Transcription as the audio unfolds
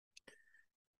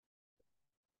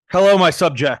Hello, my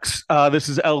subjects. This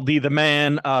is LD the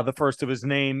Man, the first of his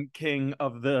name, King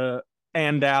of the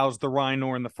Andals, the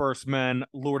Rhinorn, the First Men,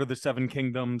 Lord of the Seven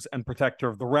Kingdoms, and Protector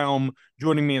of the Realm.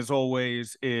 Joining me, as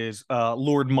always, is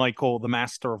Lord Michael, the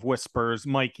Master of Whispers.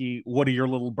 Mikey, what do your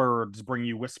little birds bring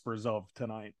you whispers of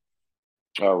tonight?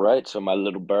 All right, so my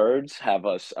little birds have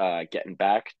us getting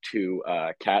back to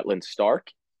Catelyn Stark,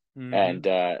 Mm-hmm. and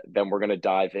then we're gonna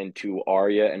dive into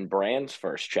Arya and Bran's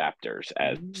first chapters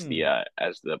as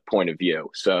the point of view.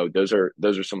 So those are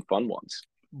some fun ones.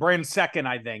 Bran's second,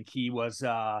 I think. He was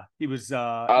Oh,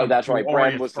 number that's two. right. Bran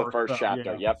Arya's was the first, first though.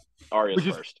 chapter. Yeah. Yep, Arya's which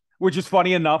is first. which is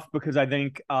funny enough because I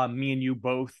think me and you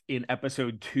both in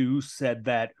episode 2 said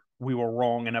that we were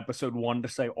wrong in episode 1 to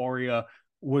say Arya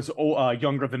was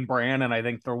younger than Bran, and I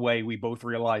think the way we both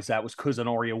realized that was because in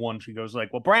Arya 1 she goes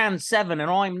like, "Well, Bran's 7 and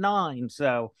I'm 9,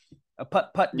 so a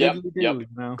put put Yep, diddly do," yep. you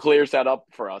know. Clears that up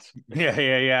for us. Yeah.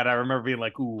 And I remember being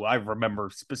like, "Ooh," I remember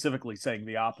specifically saying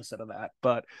the opposite of that,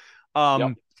 but Yep.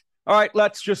 um. All right,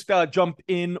 let's just jump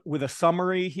in with a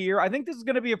summary here. I think this is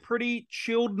going to be a pretty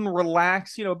chilled and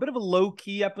relaxed, a bit of a low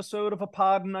key episode of A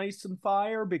Pod in Ice and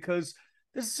Fire because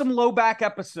this is some low back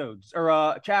episodes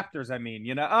or chapters. I mean,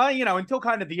 until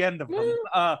kind of the end of them. Eh,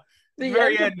 At the the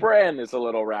very end of end, Bran is a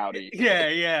little rowdy.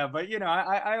 yeah. But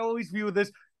I always view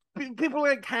this people are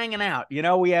like hanging out.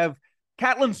 We have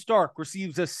Catelyn Stark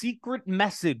receives a secret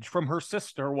message from her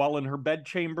sister while in her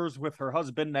bedchambers with her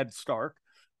husband Ned Stark.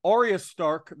 Arya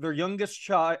Stark, their youngest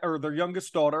child or their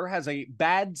youngest daughter, has a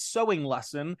bad sewing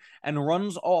lesson and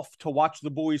runs off to watch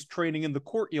the boys training in the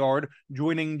courtyard,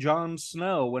 joining Jon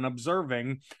Snow and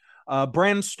observing.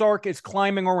 Bran Stark is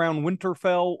climbing around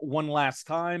Winterfell one last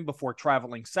time before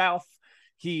traveling south.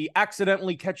 He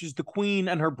accidentally catches the queen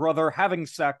and her brother having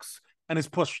sex and is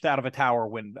pushed out of a tower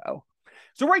window.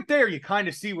 So right there, you kind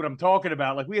of see what I'm talking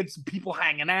about. Like we had some people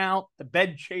hanging out, the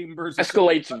bed chambers.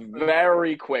 Escalates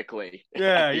very quickly at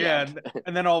Yeah, the yeah, end.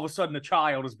 and then all of a sudden, a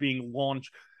child is being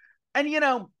launched. And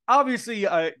obviously,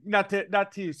 not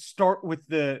to start with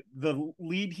the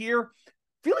lead here.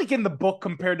 I feel like in the book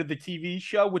compared to the TV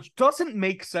show, which doesn't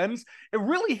make sense, it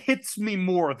really hits me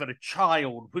more that a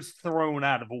child was thrown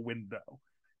out of a window.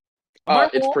 Am I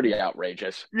It's wrong? pretty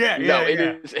outrageous. Yeah, No, it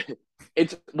yeah. is.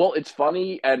 It's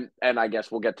funny, and I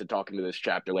guess we'll get to talking to this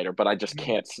chapter later. But I just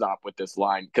can't stop with this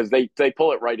line because they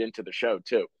pull it right into the show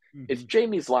too. It's Mm-hmm.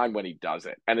 Jamie's line when he does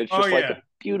it, and it's Oh just like a yeah.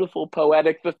 beautiful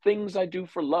poetic. The things I do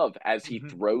for love, as he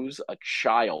Mm-hmm. throws a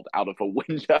child out of a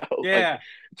window. Like Yeah.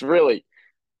 it's really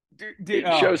it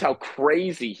Oh, shows how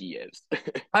crazy he is.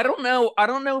 I don't know. I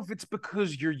don't know if it's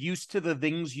because you're used to the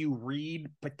things you read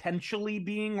potentially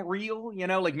being real,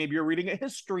 like maybe you're reading a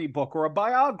history book or a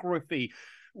biography.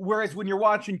 Whereas when you're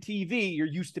watching TV, you're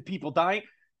used to people dying.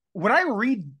 When I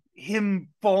read him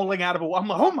falling out of I'm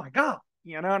like, oh my God.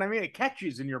 You know what I mean? It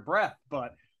catches in your breath.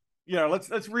 But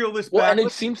let's reel this Well, back.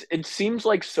 and it seems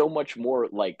like so much more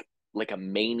like a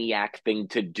maniac thing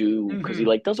to do because he Mhm.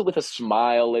 like does it with a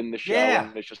smile in the show Yeah.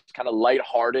 and it's just kind of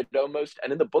lighthearted almost.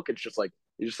 And in the book, it's just like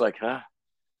you're just like,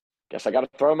 guess I got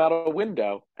to throw him out a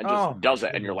window and Oh just my does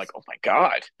it, and you're like, goodness. oh my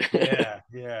god.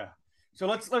 Yeah. So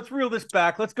let's reel this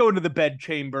back. Let's go into the bed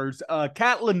chambers.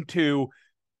 Catelyn 2,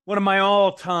 one of my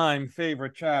all-time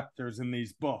favorite chapters in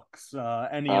these books.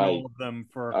 Any and I all of them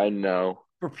for I know.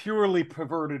 for purely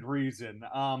perverted reason.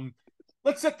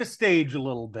 Let's set the stage a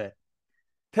little bit.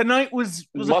 Tonight was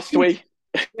a Must feast.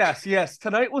 we? Yes.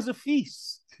 Tonight was a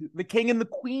feast. The king and the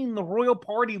queen, the royal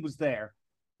party was there.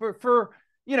 For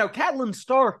Catelyn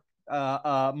Stark,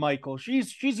 Michael.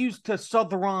 She's used to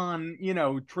Southern,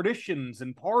 traditions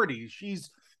and parties. She's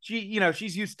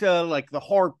used to like the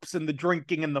harps and the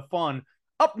drinking and the fun.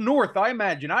 Up north, I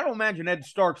don't imagine Ed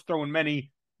Stark's throwing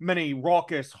many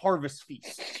raucous harvest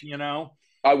feasts.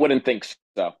 I wouldn't think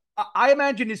so. I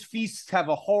imagine his feasts have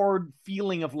a hard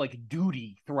feeling of like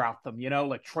duty throughout them,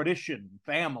 like tradition,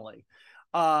 family.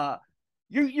 Uh,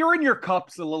 you're in your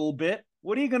cups a little bit.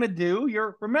 What are you gonna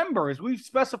do? Remember, as we've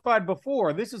specified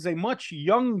before, this is a much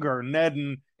younger Ned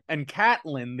and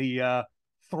Catelyn. The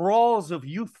thralls of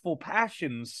youthful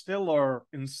passions still are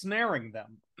ensnaring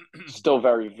them. Still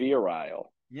very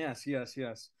virile. Yes.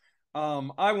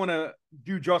 I want to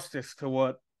do justice to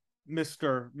what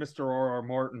Mister R. R.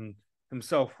 Martin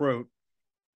himself wrote.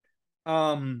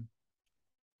 Um,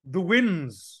 the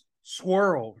winds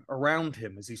swirled around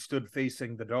him as he stood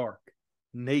facing the dark,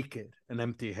 naked and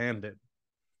empty-handed.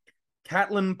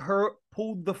 Catelyn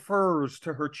pulled the furs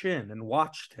to her chin and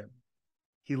watched him.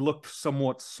 He looked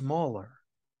somewhat smaller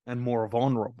and more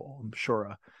vulnerable. I'm sure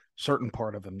a certain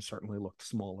part of him certainly looked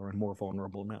smaller and more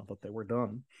vulnerable now that they were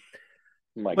done.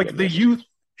 My Like the goodness. youth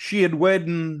she had wed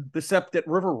in the Sept at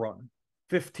River Run,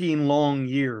 15 long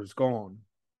years gone.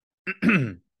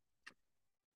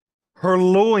 Her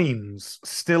loins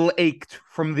still ached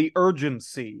from the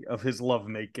urgency of his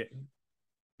lovemaking.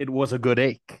 It was a good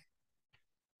ache.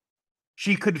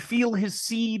 She could feel his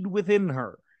seed within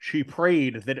her. She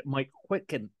prayed that it might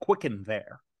quicken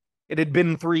there. It had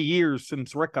been 3 years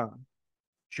since Rickon.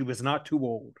 She was not too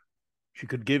old. She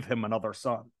could give him another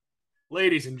son.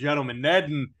 Ladies and gentlemen, Ned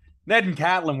and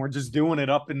Catelyn were just doing it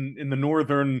up in the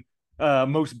northern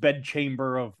most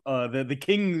bedchamber of the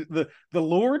king, the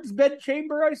Lord's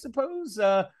bedchamber, I suppose.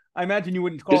 I imagine you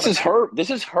wouldn't call This it is her. This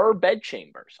is her bed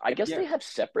chambers. I guess yeah. they have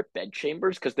separate bed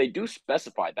chambers because they do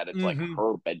specify that it's like Mm-hmm.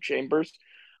 her bed chambers.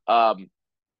 Um,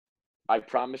 I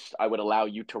promised I would allow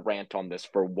you to rant on this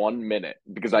for 1 minute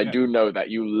because I Yeah. do know that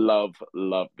you love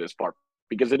this part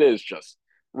because it is just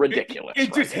ridiculous It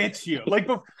right just now. hits you like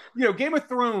Game of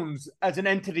Thrones as an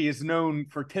entity is known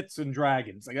for tits and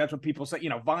dragons. Like that's what people say.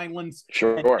 Violence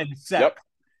Sure. and sex. Yep.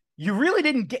 You really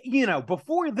didn't get,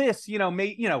 before this,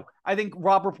 I think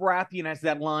Robert Baratheon has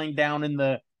that line down in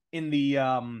the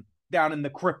down in the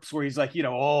crypts where he's like,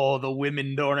 oh, the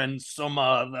women during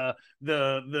summer,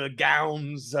 the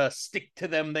gowns stick to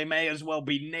them, they may as well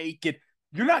be naked.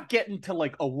 You're not getting to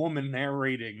like a woman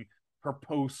narrating her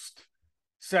post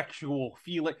sexual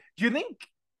feeling. Do you think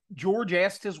George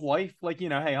asked his wife, like,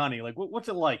 hey honey, like what's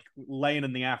it like laying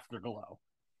in the afterglow?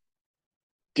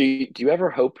 Do you ever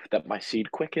hope that my seed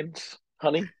quickens,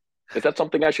 honey? Is that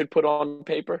something I should put on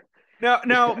paper?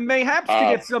 Now, mayhaps to uh,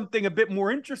 get something a bit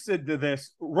more interested to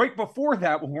this, right before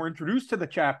that, when we're introduced to the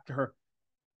chapter,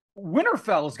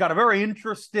 Winterfell's got a very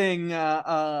interesting,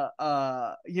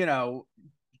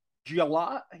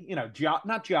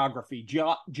 not geography,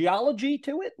 geology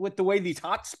to it, with the way these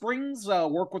hot springs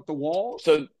work with the walls.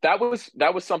 so that was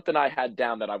something I had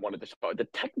down that I wanted to start. The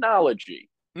technology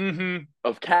Mm-hmm.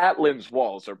 of Catelyn's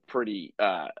walls are pretty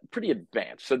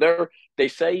advanced. So they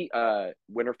say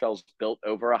Winterfell's built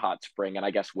over a hot spring, and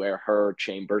I guess where her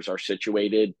chambers are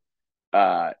situated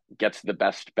gets the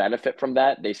best benefit from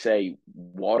that. They say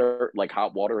water, like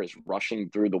hot water, is rushing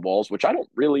through the walls, which I don't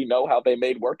really know how they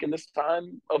made work in this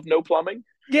time of no plumbing.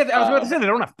 Yeah, I was about to Uh, say they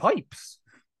don't have pipes.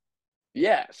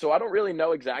 yeah, so I don't really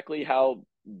know exactly how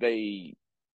they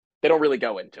don't really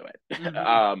go into it.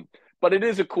 Mm-hmm. But it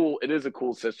is a cool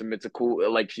system. It's a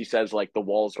cool, like she says, like the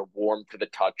walls are warm to the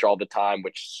touch all the time,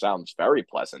 which sounds very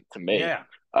pleasant to me. Yeah.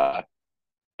 Uh,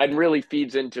 and really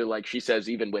feeds into, like she says,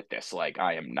 even with this, like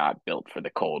I am not built for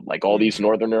the cold. Like all these Mm-hmm.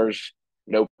 Northerners,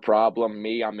 no problem.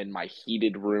 Me, I'm in my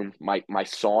heated room, my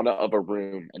sauna of a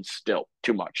room, and still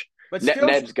too much. But still,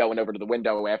 Ned's going over to the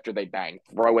window after they bang,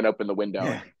 throwing open the window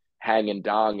yeah, and hanging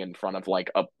dong in front of like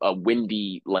a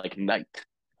windy like night.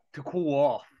 to cool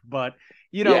off. But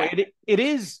Yeah, it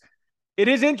is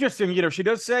interesting. She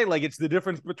does say like it's the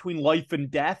difference between life and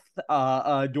death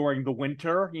during the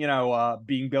winter,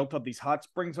 being built up these hot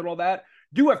springs and all that.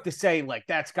 Do have to say like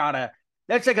that's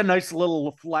like a nice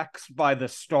little flex by the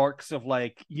Starks of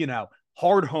like,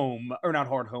 hard home, or not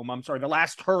hard home, I'm sorry, the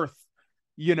last hearth,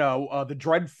 the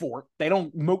Dreadfort. They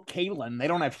don't Moat Cailin. They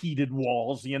don't have heated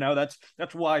walls.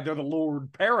 That's why they're the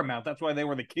Lord Paramount. That's why they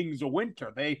were the Kings of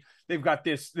Winter. They've got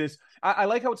this. I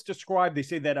like how it's described. They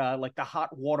say that like the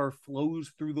hot water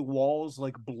flows through the walls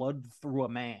like blood through a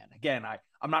man. Again,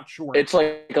 I'm not sure. it's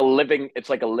like a living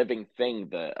thing.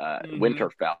 The Mm-hmm.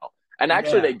 Winterfell, and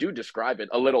actually Yeah. they do describe it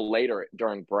a little later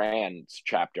during Bran's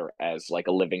chapter as like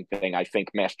a living thing. I think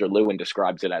Maester Luwin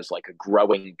describes it as like a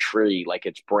growing tree, like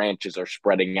its branches are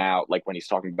spreading out. Like when he's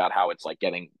talking about how it's like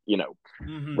getting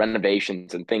Mm-hmm.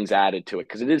 renovations and things added to it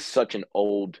because it is such an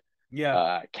old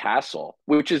Yeah. castle,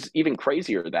 which is even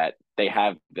crazier that they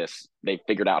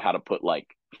figured out how to put like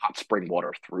hot spring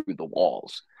water through the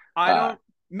walls. I Uh, don't.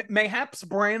 Mayhaps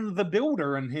Bran the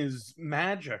Builder and his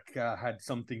magic had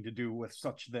something to do with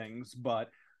such things, but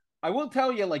I will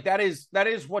tell you, like that is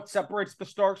what separates the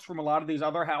Starks from a lot of these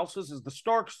other houses. Is the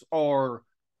Starks are,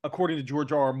 according to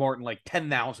George R. R. Martin, like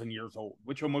 10,000 years old,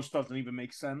 which almost doesn't even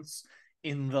make sense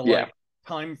in the yeah, like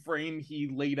time frame he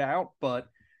laid out. But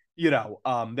they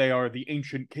are the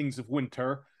ancient kings of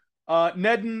winter.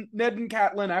 Ned and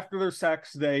Catelyn, after their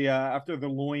sex, they after the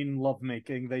loin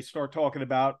lovemaking, they start talking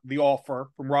about the offer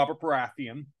from Robert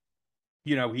Baratheon.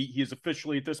 He is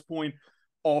officially at this point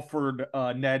offered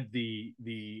Ned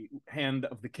the hand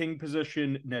of the king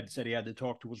position. Ned said he had to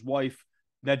talk to his wife.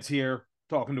 Ned's here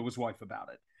talking to his wife about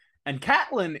it. And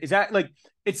Catelyn is at like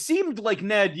it seemed like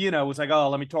Ned, was like, oh,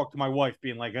 let me talk to my wife,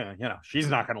 being like, she's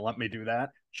not going to let me do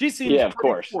that. She seems yeah, of pretty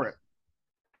course. for it.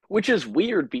 Which is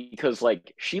weird because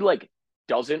like she like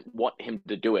doesn't want him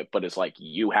to do it, but is like,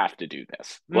 you have to do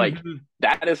this. Like Mm-hmm.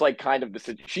 that is like kind of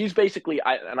the she's basically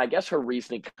and I guess her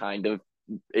reasoning kind of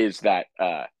is that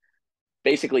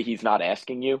basically he's not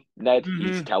asking you, Ned. He's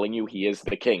Mm-hmm. telling you he is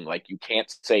the king. Like you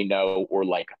can't say no or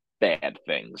like bad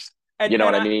things. And You know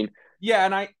what and I I mean?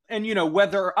 yeah, and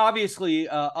whether obviously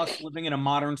us living in a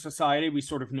modern society, we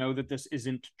sort of know that this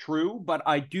isn't true, but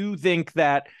I do think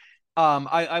that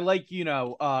I like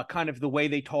kind of the way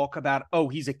they talk about, oh,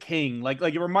 he's a king, like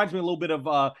it reminds me a little bit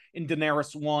of in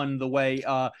Daenerys 1, the way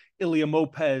Ilya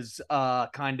Mopez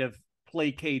kind of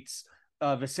placates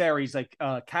Viserys. Like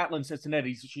Catelyn says to Ned,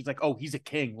 she's like, oh, he's a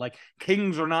king, like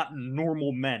kings are not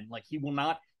normal men, like he will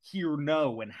not hear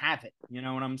no and have it, you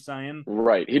know what I'm saying?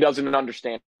 Right. He doesn't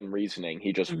understand reasoning.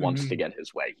 He just wants to Mm-hmm. get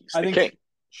his way. He's I the think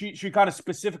king. she kind of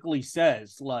specifically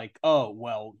says like, oh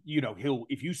well, he'll,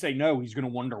 if you say no, he's going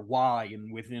to wonder why,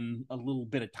 and within a little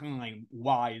bit of time,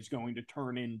 why is going to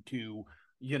turn into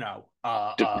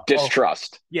oh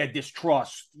Distrust. yeah,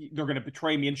 distrust. They're going to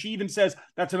betray me. And she even says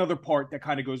that's another part that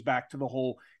kind of goes back to the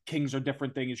whole kings are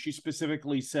different thing. Is she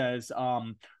specifically says,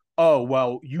 oh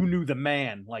well, you knew the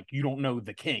man, like you don't know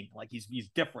the king, like he's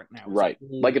different now. It's a Right.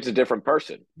 whole, Like it's a different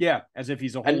person. yeah, as if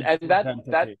he's a And whole different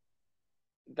entity.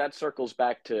 that circles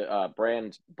back to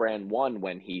Bran 1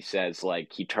 when he says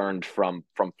like he turned from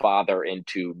father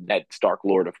into Ned Stark,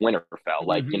 Lord of Winterfell.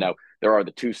 Like, you Mm-hmm. know, there are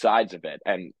the two sides of it.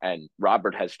 And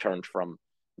Robert has turned from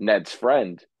Ned's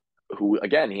friend, who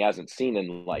again he hasn't seen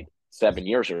in like 7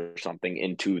 years or something,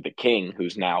 into the king,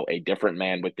 who's now a different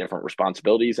man with different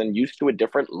responsibilities and used to a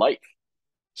different life.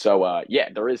 So yeah,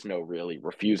 there is no really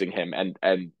refusing him.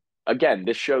 And again,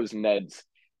 this shows Ned's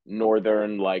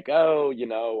northern like, oh, you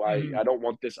know, Mm-hmm. I don't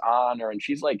want this honor. And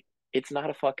she's like, it's not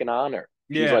a fucking honor.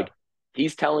 She's Yeah. like,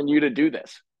 he's telling you to do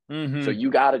this. So Mm-hmm.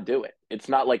 you got to do it. It's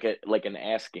not like an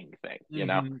asking thing, you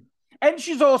know? Mm-hmm. And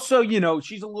she's also,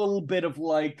 she's a little bit of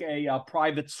like a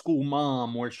private school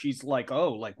mom, where she's like,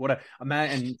 oh, like what a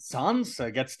man, and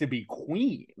Sansa gets to be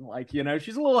queen. Like,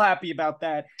 she's a little happy about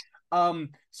that.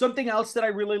 Something else that I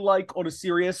really like on a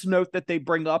serious note that they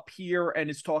bring up here and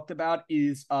is talked about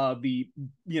is the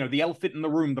elephant in the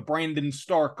room, the Brandon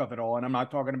Stark of it all. And I'm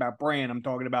not talking about Bran, I'm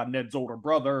talking about Ned's older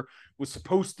brother, was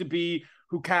supposed to be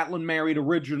who Catelyn married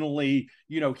originally.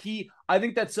 I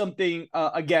think that's something.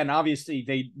 Again,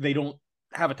 obviously they don't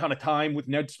have a ton of time with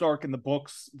Ned Stark in the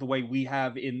books the way we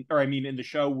have in the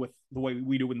show, with the way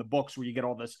we do in the books, where you get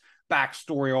all this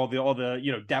backstory, all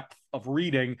the depth of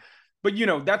reading. But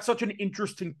that's such an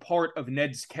interesting part of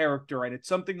Ned's character, and it's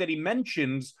something that he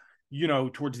mentions.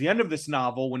 Towards the end of this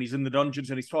novel, when he's in the dungeons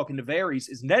and he's talking to Varys,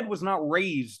 is Ned was not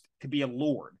raised to be a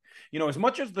lord. As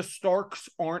much as the Starks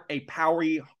aren't a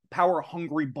power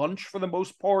hungry bunch for the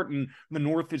most part, and the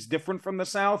North is different from the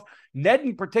South, Ned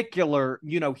in particular,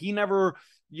 he never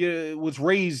was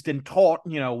raised and taught,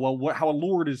 how a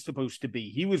lord is supposed to be.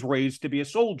 He was raised to be a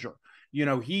soldier.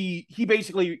 He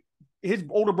basically, his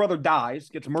older brother dies,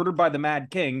 gets murdered by the Mad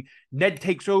King. Ned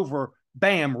takes over.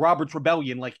 Bam, Robert's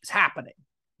Rebellion, like, it's happening.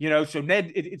 So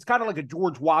Ned, it's kind of like a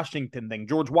George Washington thing.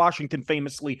 George Washington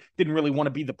famously didn't really want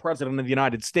to be the president of the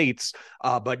United States,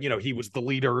 but he was the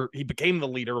leader. He became the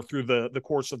leader through the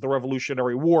course of the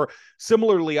Revolutionary War.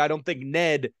 Similarly, I don't think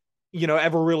Ned,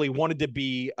 ever really wanted to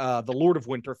be the Lord of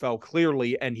Winterfell,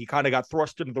 clearly, and he kind of got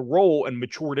thrust into the role and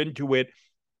matured into it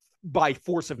by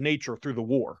force of nature through the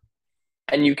war.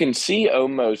 And you can see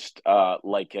almost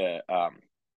like a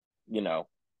you know,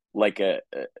 like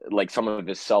like some of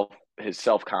his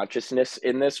self consciousness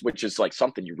in this, which is like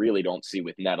something you really don't see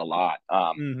with Ned a lot.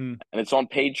 Mm-hmm. And it's on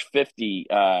page 50.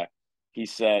 He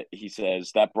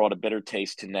says that brought a bitter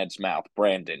taste to Ned's mouth.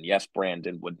 Brandon, yes,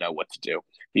 Brandon would know what to do.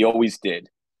 He always did.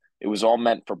 It was all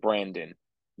meant for Brandon.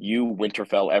 You,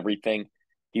 Winterfell, everything.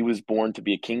 He was born to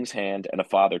be a king's hand and a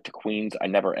father to queens. I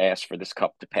never asked for this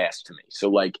cup to pass to me. So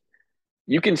like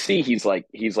you can see he's like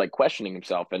questioning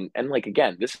himself, and like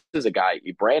again, this is a guy,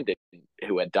 Brandon,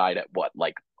 who had died at what,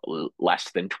 like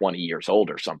less than 20 years old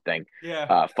or something,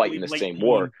 Yeah, fighting the late same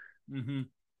war. teen.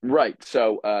 Mm-hmm. Right.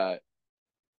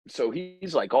 So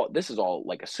he's like, oh, this is all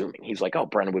like assuming. He's like, oh,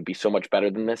 Brandon would be so much better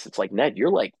than this. It's like, Ned,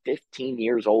 you're like 15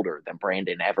 years older than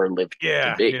Brandon ever lived to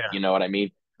Yeah, be. yeah. You know what I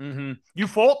mean? Mm-hmm. You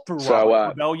fought through So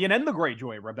Robert's Rebellion and the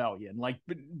Greyjoy Rebellion. Like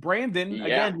Brandon,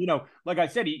 yeah. again, like I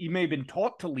said, he may have been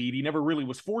taught to lead. He never really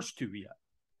was forced to yet.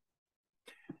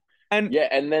 And Yeah,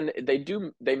 and then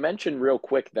they mention real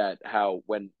quick that how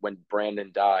when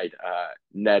Brandon died,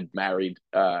 Ned married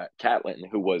Catelyn,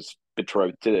 who was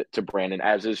betrothed to Brandon,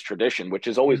 as is tradition, which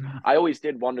is always, Mhm. I always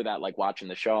did wonder that, like watching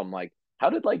the show. I'm like, how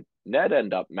did like Ned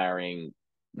end up marrying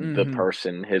the Hmm.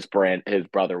 person his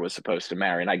brother was supposed to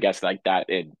marry. And I guess like that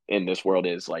in this world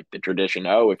is like the tradition.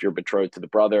 Oh, if you're betrothed to the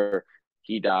brother,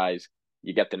 he dies,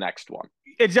 you get the next one.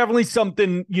 It's definitely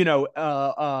something,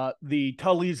 the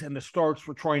Tullys and the Starks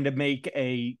were trying to make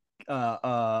a They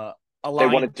wanted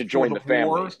alliance to for join the the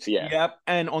war. families. Yeah. Yep.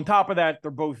 And on top of that,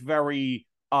 they're both very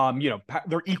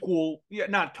they're equal, yeah,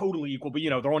 not totally equal, but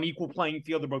they're on equal playing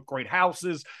field. They're both great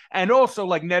houses. And also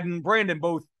like Ned and Brandon,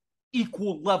 both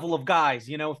equal level of guys.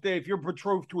 If you're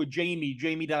betrothed to a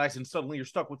Jamie dies and suddenly you're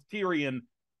stuck with Tyrion,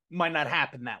 might not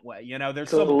happen that way. There's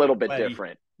It's a some little bit way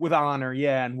different. with honor,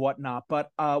 yeah, and whatnot. But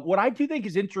what I do think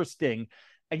is interesting,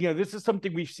 and this is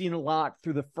something we've seen a lot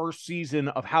through the first season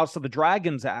of House of the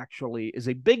Dragons, actually, is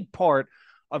a big part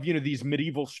of these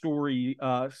medieval story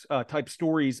type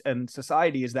stories and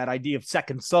society is that idea of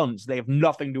second sons. They have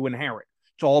nothing to inherit.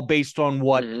 It's all based on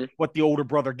what Mm-hmm. what the older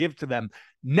brother gives to them.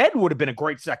 Ned would have been a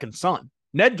great second son.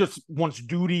 Ned just wants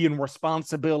duty and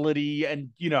responsibility, and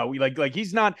like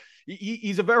he's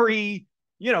a very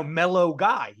mellow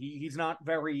guy. He's not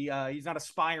very he's not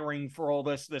aspiring for all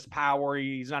this power.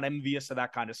 He's not envious of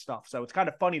that kind of stuff. So it's kind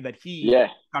of funny that he Yeah.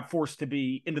 got forced to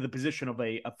be into the position of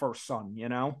a first son.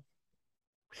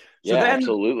 So Yeah, then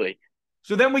absolutely.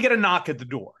 so then we get a knock at the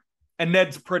door. And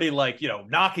Ned's pretty like,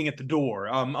 knocking at the door.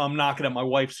 I'm knocking at my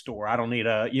wife's door. I don't need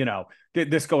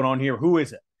this going on here. Who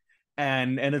is it?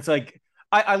 And it's like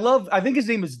I think his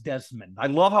name is Desmond. I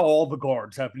love how all the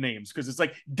guards have names because it's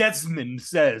like Desmond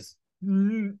says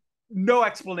no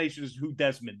explanation as to who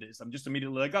Desmond is. I'm just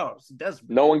immediately like, oh, it's Desmond.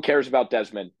 No one cares about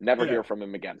Desmond. Never Yeah. hear from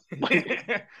him again.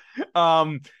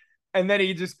 um, and then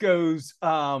he just goes,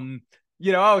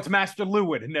 oh, it's Maester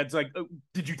Luwin. And Ned's like, oh,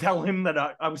 did you tell him that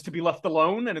I was to be left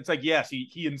alone? And it's like, yes,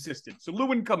 he insisted. So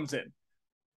Luwin comes in.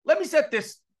 Let me set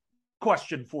this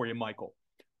question for you, Michael.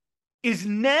 Is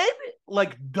Ned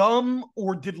like dumb,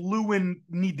 or did Luwin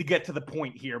need to get to the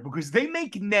point here? Because they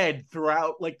make Ned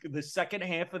throughout like the second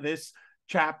half of this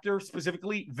chapter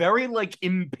specifically very like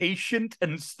impatient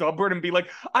and stubborn and be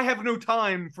like, I have no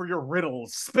time for your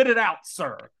riddles. Spit it out,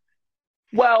 sir.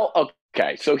 Well,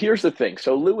 okay. So here's the thing.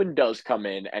 So Lewin does come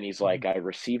in and he's Mhm. like, I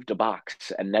received a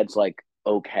box. And Ned's like,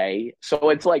 okay. So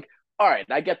it's like, all right,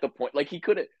 I get the point. Like he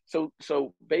could have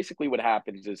so basically what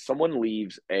happens is someone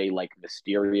leaves a like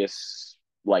mysterious,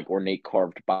 like ornate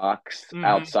carved box Mhm.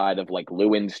 outside of like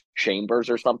Lewin's chambers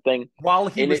or something. While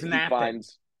he In was it he napping.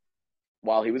 finds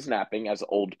while he was napping, as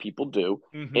old people do.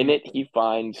 In Mhm. it, he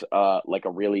finds like a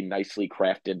really nicely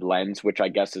crafted lens, which I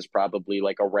guess is probably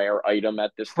like a rare item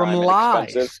at this From time and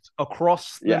expensive. Lies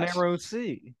across the Yes, narrow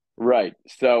sea. right.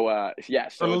 So yeah, Or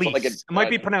so it's like lease. It might a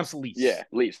be pronounced lease. yeah,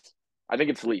 least. I think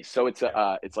it's least. So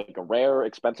Yeah. it's like a rare,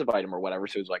 expensive item or whatever.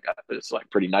 So it's like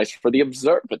pretty nice for the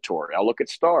observatory. I'll look at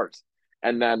stars,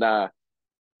 and then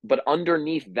but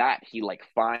underneath that he like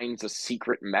finds a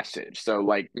secret message. So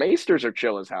like maesters are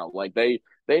chill as hell. Like they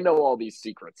know all these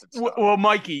secrets and stuff. Well,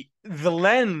 Mikey, the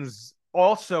lens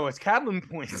also, as Catelyn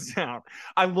points out,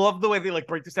 I love the way they like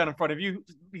break this down in front of you.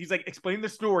 He's like, explain the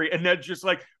story, and Ned's just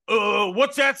like,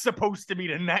 what's that supposed to mean?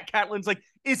 And Nat Catelyn's like,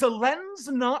 is a lens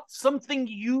not something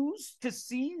used to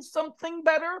see something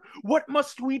better? What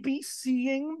must we be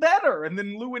seeing better? And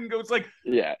then Lewin goes like,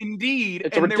 Yeah, indeed.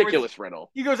 it's a And there was ridiculous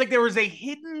riddle. he goes like there was a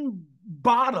hidden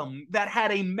bottom that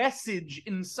had a message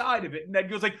inside of it. And Ned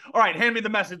goes like, all right, hand me the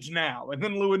message now. And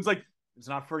then Lewin's like, it's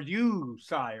not for you,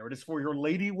 sire. It is for your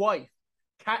lady wife,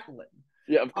 Catelyn.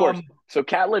 Yeah, of course. Um, So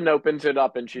Catelyn opens it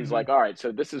up and she's mhm. like, all right,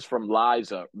 so this is from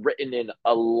Liza, written in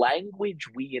a language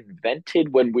we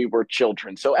invented when we were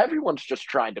children. So everyone's just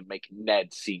trying to make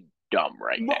Ned seem dumb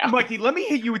right now. Mikey, let me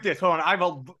hit you with this. Hold on. I have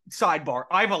a sidebar.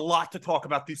 I have a lot to talk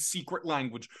about this secret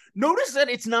language. Notice that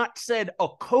it's not said a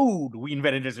code we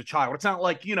invented as a child. It's not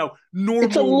like, It's a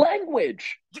normal.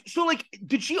 language. So, like,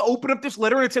 did she open up this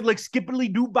letter and it said, like,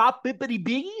 skippily doo bop bippity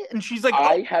bee? And she's like, oh,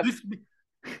 I have this,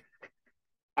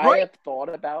 I right? have thought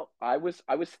about I was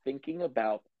thinking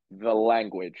about the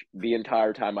language the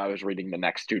entire time I was reading the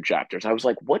next two chapters. I was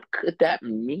like, what could that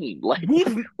mean? Like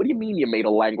We've what do you mean you made a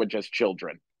language as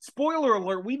children? spoiler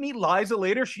alert, we meet Liza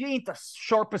later. She ain't the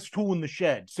sharpest tool in the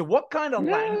shed. So what kind of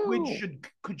language No. should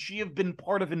could she have been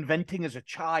part of inventing as a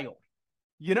child?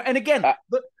 And again, Uh,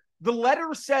 the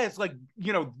letter says like,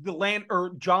 the land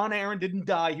or John Aaron didn't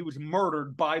die, he was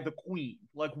murdered by the queen.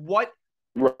 Like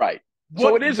right.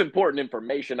 So what it is important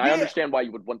information. I yeah. understand why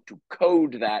you would want to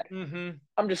code that. Mm-hmm.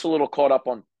 I'm just a little caught up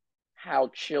on how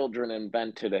children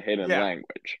invented a hidden Yeah.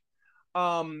 language.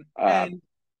 Um Uh, and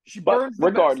she but burns the mess.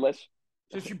 regardless,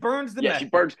 So she burns the Yeah, she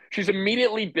message. burns. She's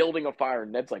immediately building a fire,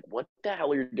 and Ned's like, "What the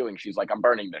hell are you doing?" She's like, "I'm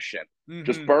burning this shit."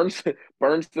 Just Mm-hmm.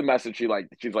 burns the message.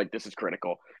 She's like, "This is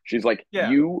critical." She's like, Yeah.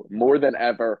 "You more than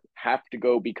ever have to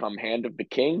go become Hand of the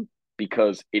King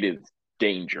because it is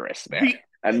dangerous there." The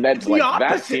And Ned's the like, "That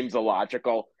opposite. seems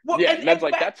illogical." Well, Yeah, Ned's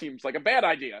like, "That seems like a bad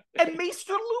idea." and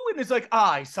Maester Luwin is like,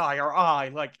 "I, sire, I.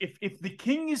 Like, if the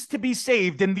king is to be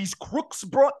saved and these crooks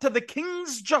brought to the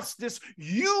king's justice,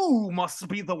 you must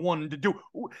be the one to do."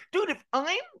 Dude, if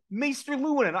I'm Maester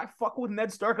Luwin and I fuck with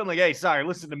Ned Stark, I'm like, "Hey, sire,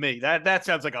 listen to me. That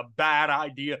sounds like a bad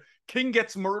idea. King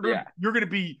gets murdered. Yeah, You're gonna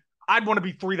be. I'd want to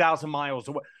be 3,000 miles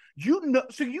away."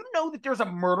 So you know that there's a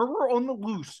murderer on the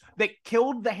loose that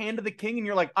killed the Hand of the King, and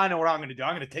you're like, "I know what I'm gonna do.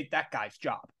 I'm gonna take that guy's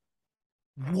job."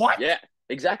 What? yeah,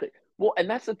 exactly. Well, and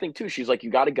that's the thing too. She's like, "You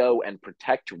got to go and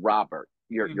protect Robert,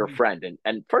 your Mm-hmm. friend."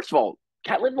 And first of all,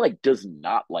 Catelyn like does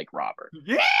not like Robert.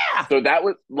 Yeah. So that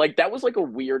was like a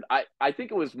weird. I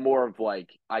think it was more of like,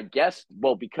 I guess,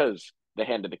 well, because the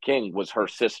Hand of the King was her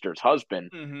sister's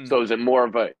husband. Mm-hmm. So is it more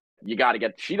of a, you got to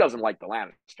get, she doesn't like the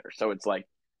Lannister, so it's like,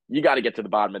 you got to get to the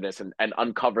bottom of this and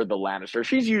uncover the Lannister.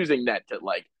 She's using that to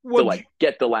like Well,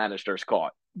 get the Lannisters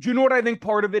caught. do you know what I think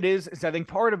part of it is? I think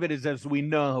part of it is, as we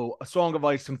know, A Song of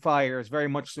Ice and Fire is very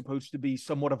much supposed to be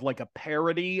somewhat of like a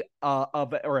parody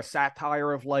of, or a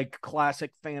satire of like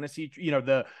classic fantasy. You know,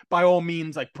 the by all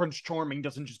means, like Prince Charming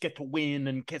doesn't just get to win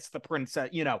and kiss the princess.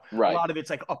 You know, a Right. lot of it's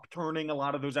like upturning a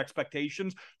lot of those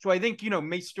expectations. So I think,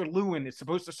 Maester Luwin is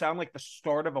supposed to sound like the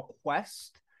start of a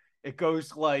quest. It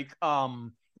goes like,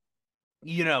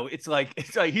 it's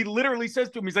like he literally says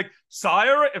to him, he's like,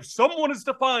 "Sire, if someone is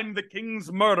to find the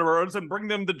king's murderers and bring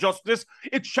them to justice,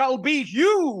 it shall be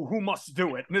you who must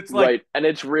do it." And it's like, Right, and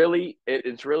it's really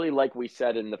like we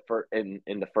said in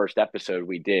the first episode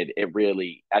we did. It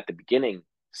really at the beginning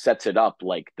sets it up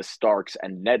like the Starks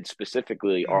and Ned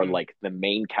specifically are mm-hmm, like the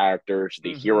main characters,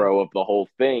 the mm-hmm, hero of the whole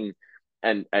thing.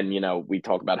 And we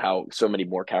talk about how so many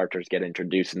more characters get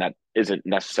introduced, and that isn't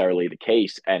necessarily the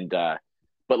case. And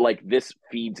but like this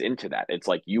feeds into that. It's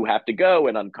like you have to go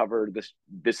and uncover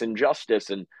this injustice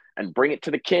and bring it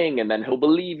to the king, and then he'll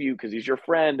believe you because he's your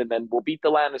friend, and then we'll beat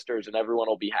the Lannisters, and everyone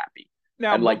will be happy.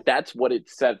 now, And like that's what it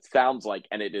sounds like,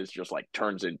 and it is just like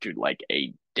turns into like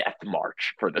a death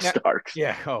march for the now, Starks.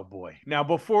 yeah, oh boy. Now,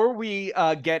 before we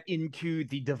get into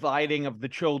the dividing of the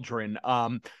children,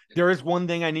 there is one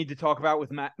thing I need to talk about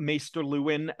with Maester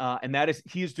Luwin, and that is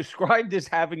he is described as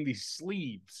having these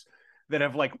sleeves that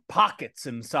have like pockets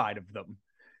inside of them,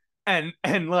 and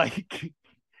like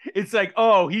it's like,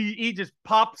 oh, he just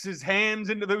pops his hands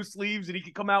into those sleeves and he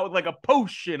can come out with like a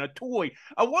potion, a toy.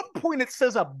 At one point, it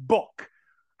says a book.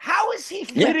 How is he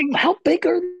Yeah, fitting? how big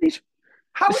are these?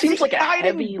 How It is he seems like a hiding?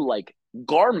 heavy like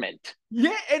garment.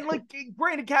 Yeah, and like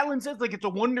Brandon Catlin says, like it's a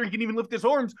wonder he can even lift his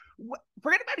arms.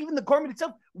 Forget about even the garment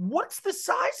itself. What's the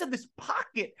size of this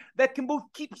pocket that can both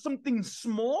keep something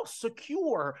small,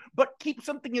 secure, but keep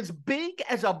something as big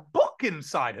as a book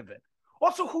inside of it?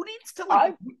 Also, who needs to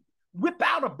like I whip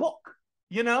out a book?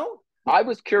 You know? I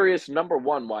was curious, number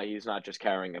one, why he's not just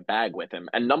carrying a bag with him,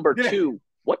 and number Yeah. two,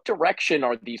 what direction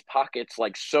are these pockets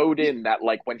like sewed in that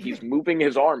like when he's moving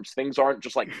his arms, things aren't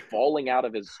just like falling out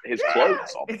of his Yeah,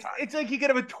 clothes all the time. it's like you could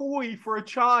have a toy for a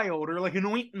child or like an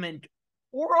ointment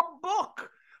or a book.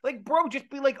 Like, bro, just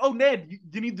be like, "Oh, Ned,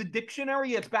 you need the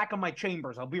dictionary? It's back in my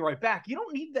chambers. I'll be right back." You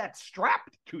don't need that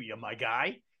strapped to you, my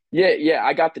guy. Yeah, yeah,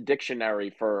 I got the dictionary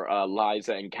for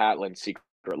Liza and Catelyn's secret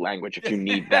language. If you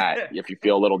need that, if you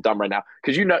feel a little dumb right now,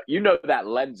 because you know that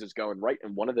lens is going right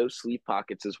in one of those sleeve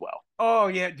pockets as well. Oh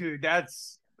yeah, dude,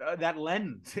 that's that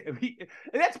lens.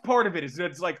 That's part of it. Is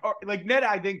it's like Ned.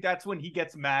 I think that's when he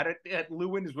gets mad at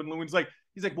Luwin. Is when Luwin's like,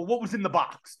 he's like, "Well, what was in the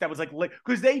box?" That was like,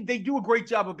 because they do a great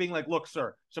job of being like, "Look,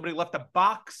 sir, somebody left a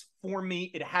box for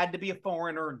me. It had to be a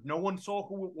foreigner. No one saw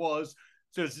who it was.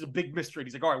 So this is a big mystery."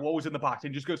 He's like, "All right, what was in the box?"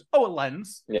 And he just goes, "Oh, a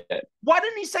lens." Yeah, Why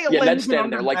didn't he say a yeah. Ned's lens and standing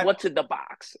there under like, that? "What's in the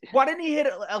box?" Why didn't he hit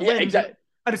a Yeah, lens exactly.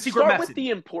 and a secret Start with message? the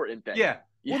important thing. Yeah.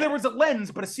 Well, Yeah. there was a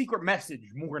lens, but a secret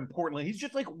message, more importantly. He's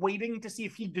just like waiting to see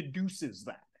if he deduces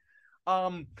that.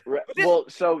 Right. But this Well,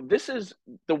 so this is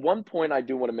the one point I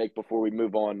do want to make before we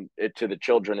move on to the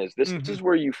children is this mm-hmm, is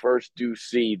where you first do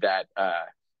see that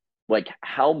like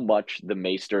how much the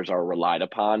maesters are relied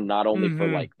upon, not only for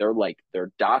mm-hmm. like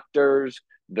they're doctors,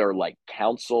 they're like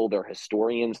counsel, they're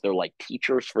historians, they're like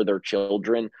teachers for their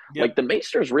children. Like Yep. the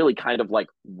maesters really kind of like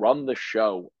run the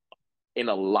show in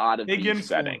a lot of Big these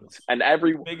settings, influence. and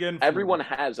Big everyone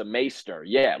influence. has a maester.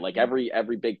 Yeah, like every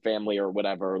big family or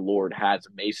whatever lord has a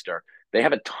maester. They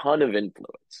have a ton of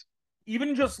influence.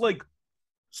 Even just like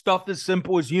stuff as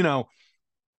simple as,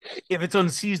 if it's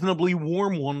unseasonably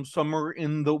warm one summer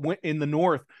in the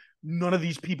north, none of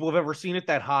these people have ever seen it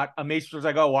that hot. A maester's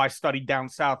like, oh, well, I studied down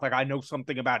south, like I know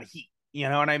something about heat. You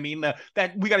know what I mean?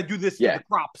 That we got to do this to Yeah. the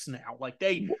crops now. Like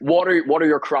they, Water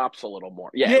your crops a little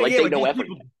more. Yeah, like they like know these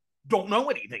everything. people don't know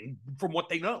anything from what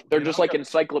they know. They're You know, just like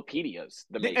encyclopedias.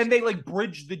 and they like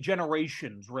bridge the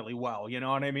generations really well. You know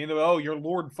what I mean? They're, oh, your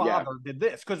Lord Yeah. Father did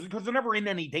this because they're never in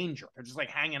any danger. They're just like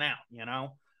hanging out. You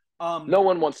know. No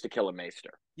one wants to kill a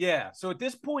maester. Yeah. So at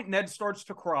this point, Ned starts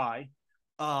to cry.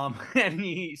 And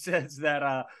he says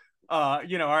that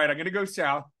you know, all right, I'm gonna go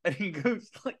south. And he goes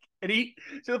like,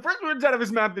 so the first words out of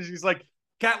his mouth is she's like,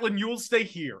 Catelyn, you'll stay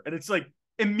here. And it's like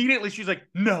immediately she's like,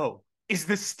 no. Is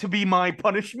this to be my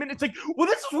punishment? It's like, well,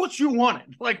 this is what you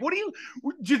wanted. Like, do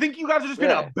you think you guys are just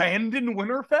gonna abandon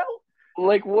Winterfell?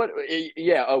 Like what?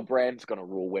 Yeah. Oh, Bran's gonna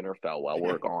rule Winterfell while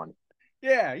we're gone.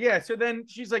 Yeah. So then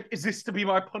she's like, is this to be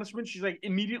my punishment? She's like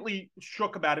immediately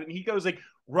shook about it. And he goes like,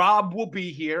 Robb will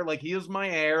be here. Like, he is my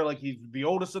heir. Like, he's the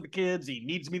oldest of the kids. He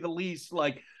needs me the least.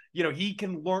 Like, you know, he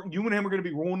can learn. You and him are going to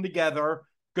be rolling together.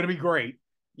 Going to be great.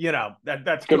 You know,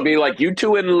 that's going to be like you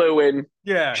two and Luwin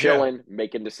chilling, yeah.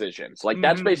 making decisions. Like,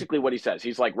 that's basically what he says.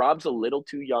 He's like, Robb's a little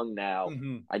too young now.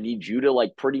 I need you to,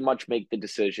 like, pretty much make the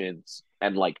decisions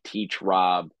and, like, teach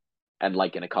Robb. And,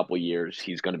 like, in a couple years,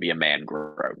 he's going to be a man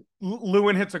grown.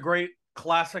 Luwin hits a great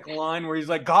classic line where he's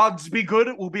like, gods be good,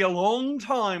 it will be a long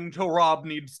time till Robb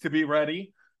needs to be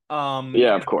ready.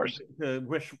 Yeah, of course. To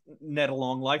wish Ned a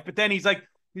long life. But then he's like,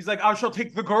 I shall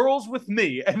take the girls with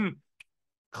me. And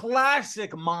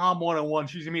classic mom 101.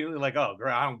 She's immediately like, oh,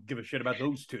 girl, I don't give a shit about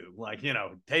those two. Like, you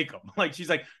know, take them. Like, she's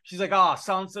like,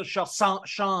 Sansa shall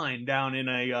shine down in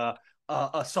a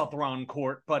Southron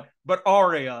court, but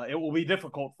Arya, it will be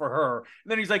difficult for her.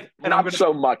 And then he's like, and not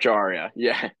so much Arya,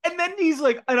 yeah. And then he's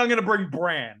like, and I'm gonna bring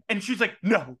Bran, and she's like,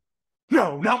 no,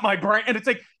 not my Bran. And it's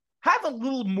like, have a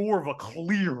little more of a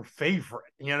clear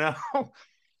favorite, you know?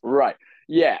 Right.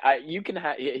 Yeah, you can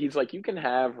have. He's like, you can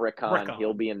have Rickon.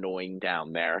 He'll be annoying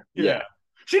down there. Yeah.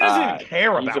 She doesn't even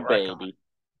care about he's a Rickon. baby.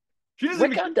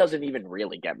 Rickon doesn't even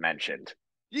really get mentioned.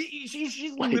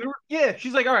 She's literally, yeah.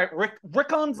 She's like, all right,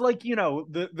 Rickon's like, you know,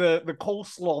 the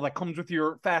coleslaw that comes with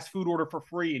your fast food order for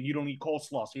free, and you don't eat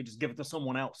coleslaw, so you just give it to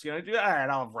someone else. You know, all right,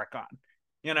 I'll have Rickon.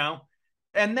 You know,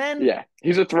 and then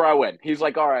he's a throw-in. He's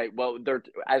like, all right, well,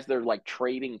 they're like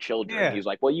trading children. Yeah. He's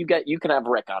like, well, you can have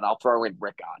Rickon. I'll throw in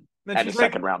Rickon and a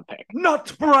second round pick.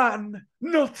 Not Bran,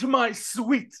 not my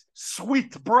sweet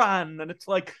Bran. And it's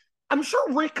like, I'm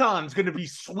sure Rickon's going to be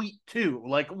sweet too.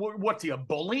 Like, what's he, a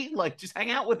bully? Like, just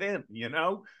hang out with him, you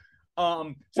know?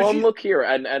 Well, look here,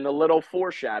 and a little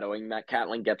foreshadowing that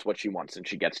Catelyn gets what she wants, and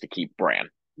she gets to keep Bran.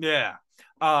 Yeah.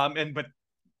 But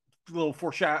a little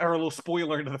a little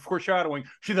spoiler into the foreshadowing,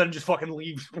 she then just fucking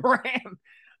leaves Bran.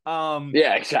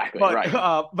 Yeah, exactly. Right.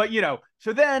 But you know,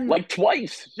 so then like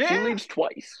twice. Yeah. She leaves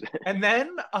twice. and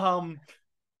then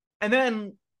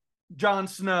Jon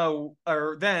Snow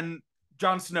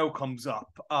comes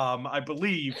up. I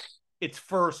believe it's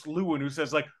first Luwin who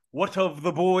says, like, what of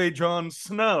the boy Jon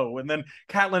Snow? And then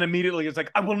Catelyn immediately is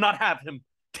like, I will not have him.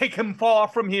 Take him far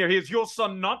from here. He is your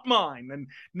son, not mine. And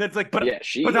Ned's like, but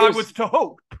I was to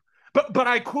hope. But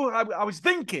I was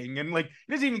thinking, and like,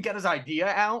 he doesn't even get his idea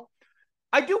out.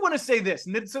 I do want to say this.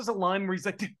 Ned says a line where he's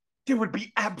like, there would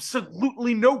be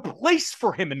absolutely no place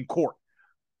for him in court.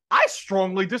 I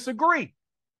strongly disagree.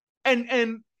 And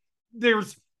I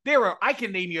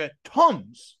can name you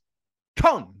tons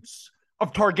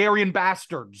of Targaryen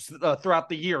bastards throughout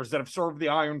the years that have served the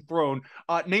Iron Throne,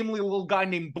 namely a little guy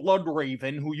named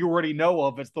Bloodraven, who you already know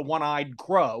of as the one-eyed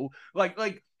crow.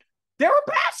 Like there are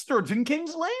bastards in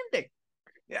King's Landing.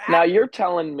 Now you're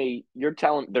telling me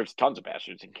there's tons of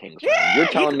bastards in King's Landing. You're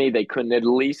telling me they couldn't at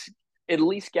least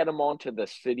get him onto the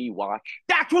city watch?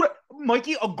 That's what,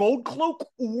 Mikey, a gold cloak,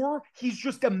 or he's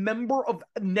just a member of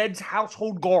Ned's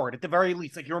household guard at the very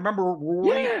least. Like, you remember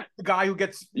Rory, the guy who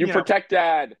gets you protect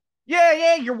Dad.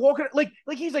 Yeah, you're walking like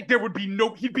he's like,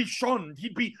 he'd be shunned.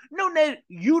 Ned,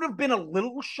 you'd have been a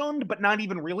little shunned, but not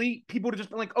even really. People would have just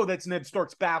been like, oh, that's Ned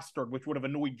Stark's bastard, which would have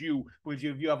annoyed you because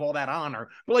you have all that honor.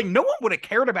 But like, no one would have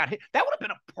cared about him. That would have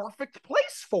been a perfect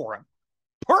place for him.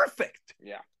 Perfect.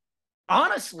 Yeah.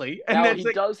 Honestly. And now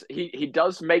he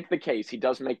does make the case. He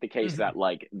does make the case that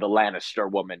like the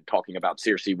Lannister woman talking about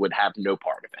Cersei would have no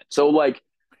part of it. So like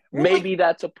maybe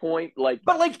that's a point. Like,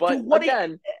 but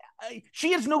again.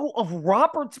 She has no of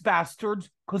Robert's bastards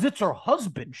because it's her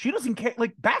husband. She doesn't care.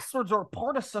 Like, bastards are a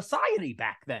part of society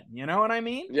back then. You know what I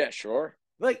mean? Yeah, sure.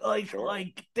 I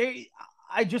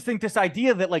just think this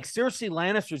idea that like Cersei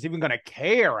Lannister is even going to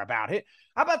care about it.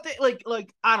 How about that? Like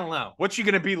I don't know. What's she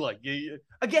going to be like?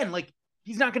 Again, like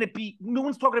he's not going to be. No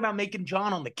one's talking about making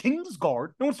Jon on the King's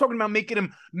Guard. No one's talking about making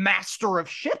him master of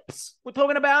ships. We're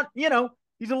talking about, he's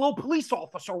a little police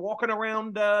officer walking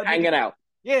around, hanging out.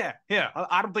 Yeah.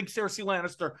 I don't think Cersei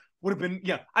Lannister would have been.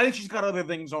 Yeah, I think she's got other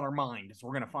things on her mind, as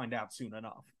we're going to find out soon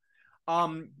enough.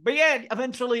 But yeah,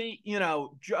 eventually,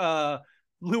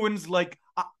 Luwin's like,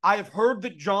 I have heard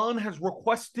that Jon has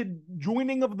requested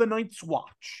joining of the Night's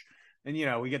Watch. And,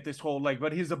 we get this whole, like,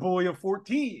 but he's a boy of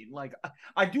 14. Like,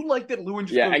 I do like that Luwin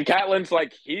just goes, and Catelyn's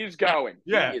like, he's going.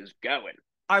 Yeah. He is going.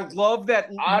 I love that.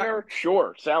 Honor,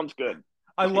 sure. Sounds good.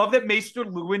 I love that Maester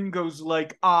Luwin goes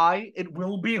like, it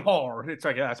will be hard. It's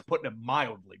like, that's putting it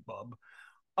mildly, bub.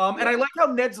 And I like how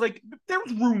Ned's like,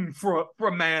 there's room for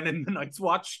a man in the Night's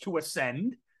Watch to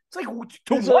ascend. It's like,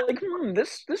 He's like,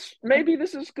 maybe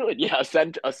this is good. Yeah,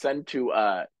 ascend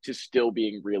to still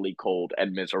being really cold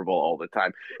and miserable all the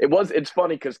time. It's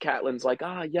funny because Catelyn's like,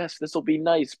 yes, this will be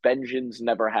nice. Benjen's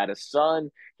never had a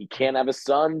son. He can't have a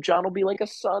son. Jon will be like a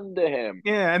son to him.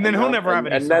 Yeah, and then he'll never have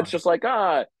any son. And Ned's just like,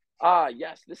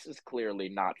 yes, this is clearly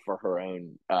not for her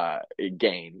own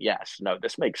gain. Yes, no,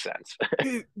 this makes sense.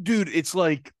 Dude, it's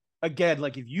like, again,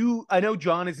 like I know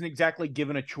Jon isn't exactly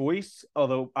given a choice,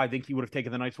 although I think he would have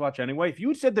taken the Night's Watch anyway. If you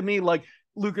had said to me, like,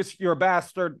 Lucas, you're a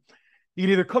bastard, you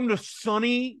can either come to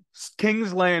sunny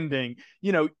King's Landing,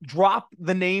 drop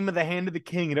the name of the Hand of the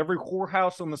King at every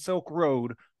whorehouse on the Silk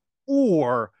Road,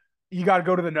 or you got to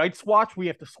go to the Night's Watch. We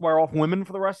have to swear off women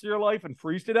for the rest of your life and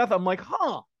freeze to death. I'm like,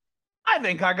 I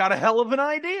think I got a hell of an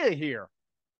idea here.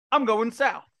 I'm going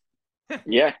south.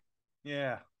 Yeah.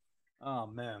 Yeah. Oh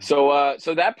man. So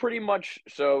it pretty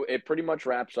much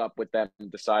wraps up with them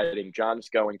deciding Jon's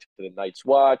going to the Night's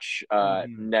Watch.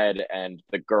 Ned and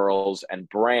the girls and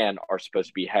Bran are supposed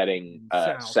to be heading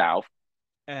south.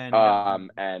 And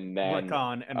and then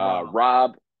Rickon and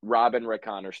Robb and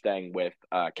Rickon are staying with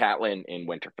Catelyn in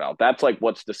Winterfell. That's like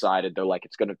what's decided. They're like,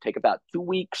 it's going to take about 2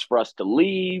 weeks for us to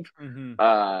leave.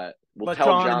 We'll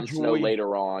tell Jon Snow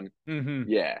later on.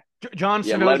 Yeah. Jon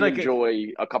Snow let him enjoy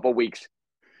a couple weeks.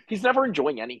 He's never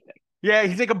enjoying anything. Yeah,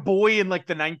 he's like a boy in like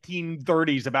the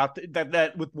 1930s about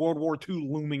that with World War II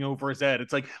looming over his head.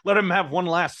 It's like, let him have one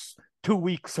last 2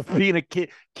 weeks of being a kid.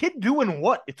 Kid doing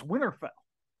what? It's Winterfell.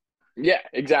 Yeah,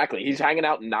 exactly. He's hanging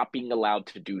out and not being allowed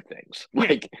to do things.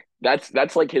 Like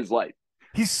that's like his life.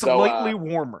 He's slightly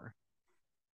warmer.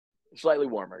 Slightly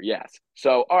warmer, yes.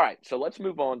 So all right, so let's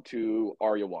move on to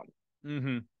Arya 1.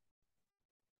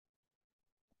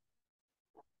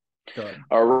 Good.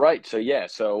 All right,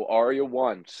 so Arya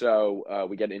 1. So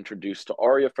we get introduced to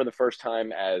Arya for the first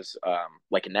time as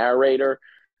like a narrator.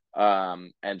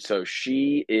 And so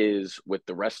she is with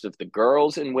the rest of the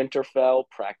girls in Winterfell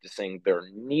practicing their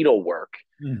needlework.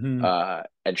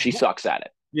 And she sucks at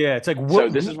it. Yeah, it's like, so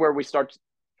this is where we start.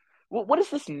 What is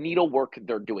this needlework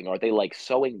they're doing? Are they like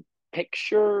sewing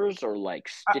pictures or like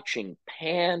stitching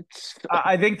pants?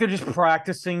 I think they're just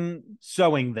practicing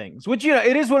sewing things, which,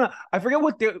 it is I forget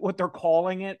what they're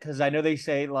calling it, because I know they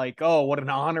say like, oh, what an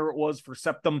honor it was for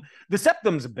Septim. The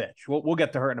Septim's a bitch. We'll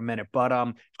get to her in a minute, but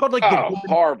it's called like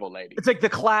horrible lady. It's like the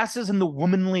classes in the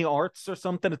womanly arts or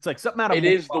something. It's like something out of it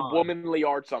is the womanly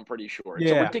arts. I'm pretty sure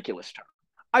it's a ridiculous term.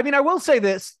 I mean, I will say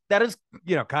this: that is,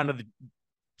 kind of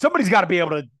somebody's got to be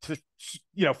able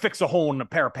to fix a hole in a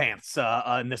pair of pants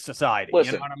in this society.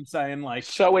 Listen, you know what I'm saying? Like,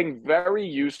 sewing, very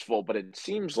useful, but it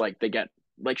seems like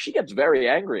she gets very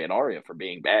angry at Arya for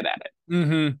being bad at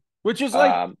it. Which is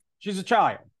like, she's a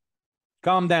child.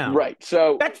 Calm down. Right.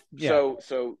 So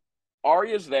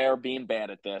Arya's there being bad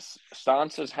at this.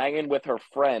 Sansa's hanging with her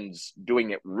friends, doing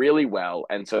it really well.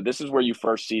 And so this is where you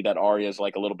first see that Arya's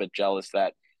like a little bit jealous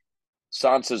that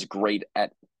Sansa's great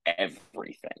at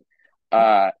everything.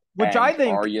 Which I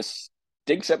think Arya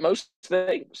stinks at most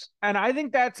things. And I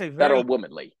think that are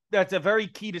womanly. That's a very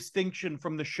key distinction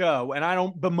from the show. And I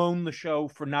don't bemoan the show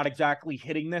for not exactly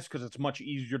hitting this, because it's much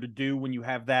easier to do when you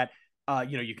have that.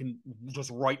 You can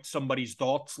just write somebody's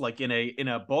thoughts like in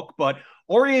a book. But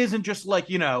Arya isn't just like,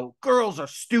 girls are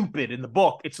stupid in the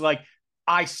book. It's like,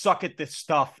 I suck at this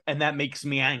stuff and that makes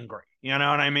me angry. You know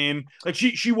what I mean? Like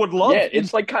she would love. Yeah,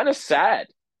 it's like kind of sad.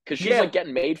 Because she's like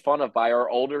getting made fun of by her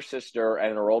older sister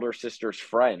and her older sister's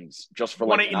friends just for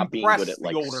like not being good at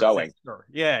like sewing. Sister.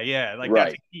 Yeah. Like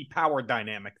that's a key power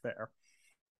dynamic there.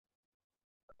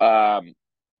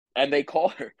 And they call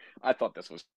her, I thought this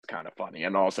was kind of funny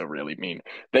and also really mean.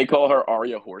 They call her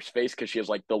Arya Horseface because she has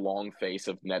like the long face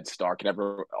of Ned Stark, and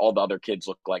all the other kids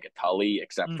look like a Tully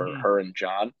except for her and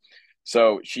Jon.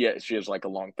 So she has like a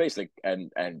long face,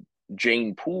 and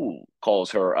Jane Poole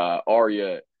calls her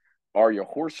Arya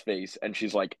Horseface, and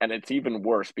she's like, and it's even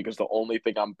worse because the only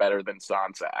thing I'm better than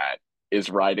Sansa at is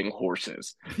riding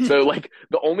horses. So like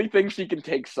the only thing she can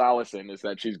take solace in is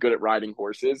that she's good at riding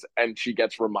horses, and she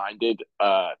gets reminded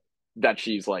that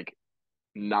she's like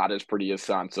not as pretty as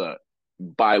Sansa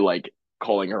by like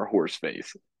calling her horse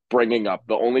face, bringing up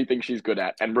the only thing she's good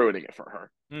at and ruining it for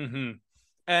her. Mm-hmm.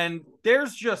 And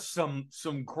there's just some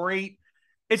great.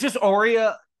 It's just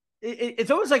Arya. It's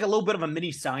always like a little bit of a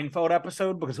mini Seinfeld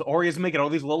episode because Arya's making all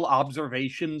these little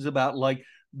observations about like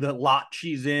the lot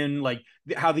she's in, like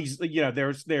how these,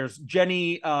 there's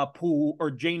Jenny Poole or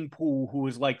Jane Poole, who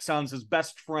is like Sansa's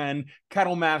best friend,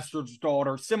 Kettle Master's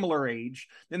daughter, similar age.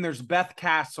 Then there's Beth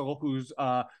Castle, who's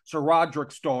Sir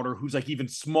Roderick's daughter, who's like even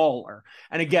smaller.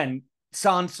 And again,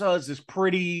 Sansa is this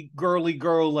pretty girly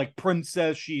girl, like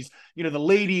princess. She's, the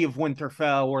lady of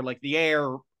Winterfell, or like the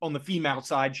heir on the female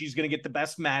side. She's going to get the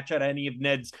best match out of any of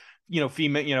Ned's,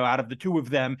 female, out of the two of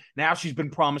them. Now she's been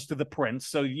promised to the prince.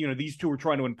 So, these two are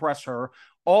trying to impress her.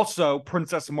 Also,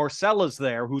 Princess Marcella's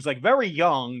there, who's like very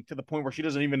young to the point where she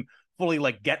doesn't even fully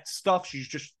like get stuff. She's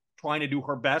just trying to do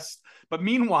her best. But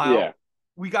meanwhile,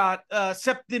 we got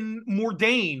Septon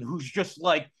Mordain, who's just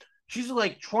like, she's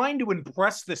like trying to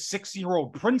impress the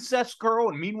 6-year-old princess girl,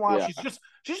 and meanwhile she's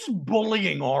just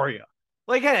bullying Arya.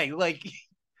 Like, hey, like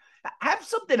have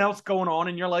something else going on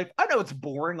in your life. I know it's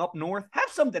boring up north.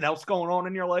 Have something else going on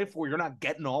in your life where you're not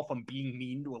getting off on being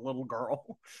mean to a little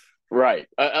girl. Right.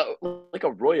 Like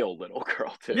a royal little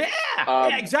girl too.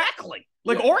 Yeah, exactly.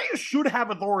 Like Arya should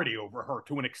have authority over her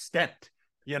to an extent.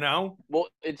 Well,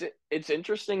 it's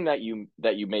interesting that you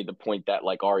made the point that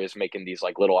like Arya's making these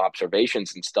like little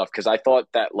observations and stuff, because I thought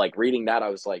that like reading that I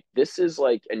was like, this is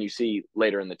like, and you see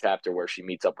later in the chapter where she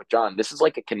meets up with Jon, this is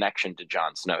like a connection to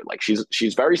Jon Snow. Like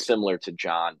she's very similar to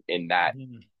Jon in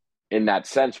that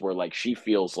sense, where like she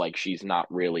feels like she's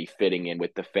not really fitting in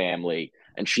with the family,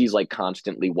 and she's like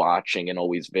constantly watching and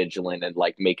always vigilant and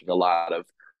like making a lot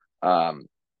of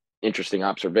interesting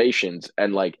observations,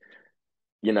 and like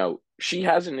she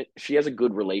has a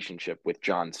good relationship with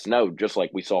Jon Snow, just like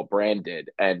we saw Bran did,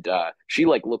 and she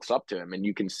like looks up to him, and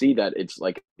you can see that it's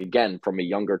like, again, from a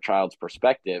younger child's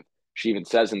perspective. She even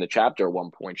says in the chapter at one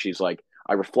point, she's like,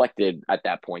 I reflected at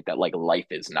that point that like life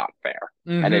is not fair.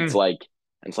 And it's like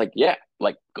yeah,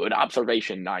 like good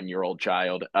observation, 9-year-old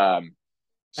child. And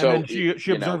then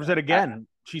she observes it again.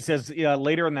 She says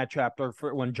later in that chapter,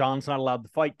 when Jon's not allowed to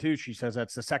fight too, she says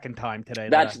that's the second time today.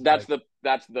 That's the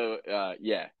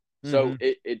yeah. So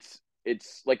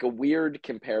it's like a weird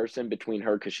comparison between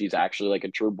her, because she's actually like a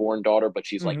true-born daughter, but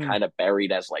she's like kind of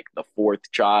buried as like the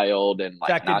fourth child, and like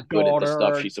second not good daughter. At the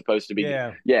stuff she's supposed to be.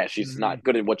 Yeah, she's not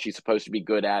good at what she's supposed to be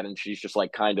good at, and she's just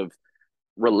like kind of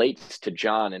relates to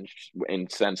Jon in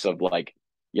sense of like,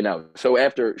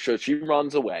 so she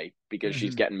runs away because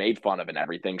she's getting made fun of and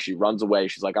everything. She runs away.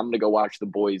 She's like, I'm gonna go watch the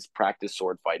boys practice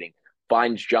sword fighting.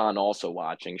 Finds Jon also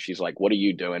watching. She's like, what are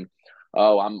you doing?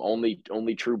 Oh, I'm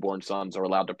only true-born sons are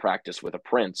allowed to practice with a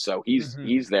prince. So he's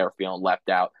there feeling left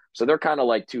out. So they're kind of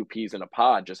like two peas in a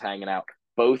pod, just hanging out,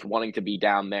 both wanting to be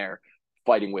down there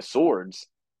fighting with swords,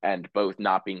 and both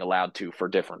not being allowed to for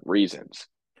different reasons.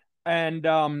 And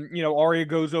Arya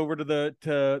goes over to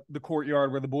the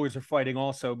courtyard where the boys are fighting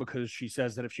also, because she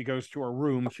says that if she goes to her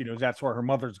room, she knows that's where her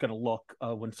mother's going to look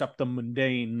when Septon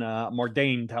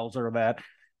Mordain tells her that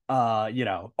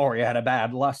Arya had a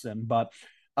bad lesson. But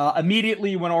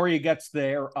immediately when Arya gets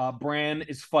there, Bran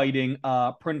is fighting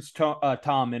Prince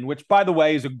Tommen, which, by the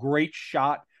way, is a great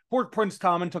shot. Poor Prince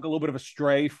Tommen took a little bit of a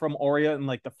stray from Arya in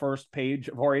like the first page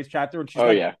of Arya's chapter, and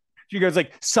she's she goes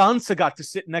like, Sansa got to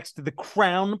sit next to the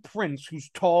crown prince, who's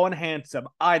tall and handsome.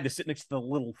 I had to sit next to the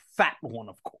little fat one,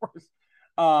 of course.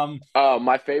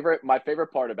 My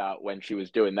favorite part about when she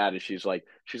was doing that is she's like,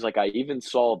 I even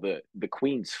saw the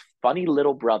queen's funny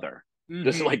little brother.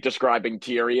 Just like describing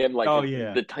Tyrion, like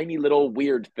the tiny little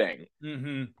weird thing.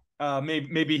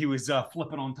 Maybe he was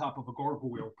flipping on top of a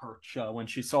gargoyle perch when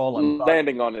she saw him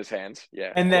landing on his hands.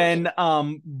 Yeah, and then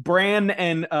Bran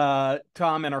and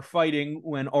Tommen are fighting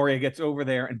when Arya gets over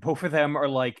there, and both of them are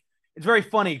like, it's very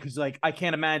funny because like I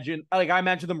imagine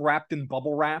them wrapped in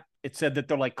bubble wrap. It said that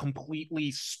they're like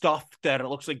completely stuffed, that it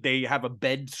looks like they have a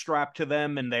bed strapped to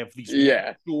them, and they have these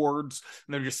swords,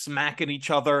 and they're just smacking each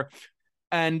other.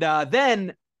 And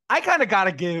then I kind of got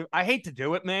to give, I hate to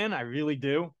do it, man. I really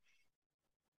do.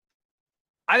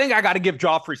 I think I got to give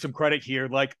Joffrey some credit here.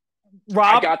 Like,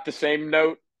 Robb. I got the same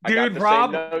note. Dude,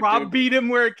 Robb beat him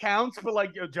where it counts, but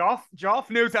like, Joff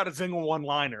knows how to sing a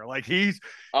one-liner. Like, he's.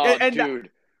 Dude.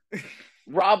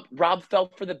 Rob fell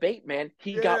for the bait, man.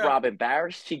 He got Yeah. Rob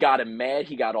embarrassed. He got him mad.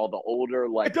 He got all the older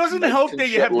It like doesn't knights help and that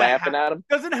you shit have laughing at him.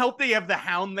 doesn't help that you have the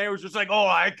Hound there. It's just like, oh,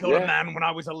 I killed a Yeah, man when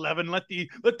I was 11. Let the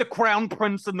Crown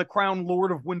Prince and the Crown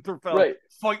Lord of Winterfell right.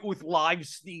 fight with live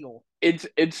steel. It's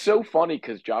so funny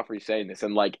because Joffrey's saying this,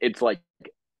 and like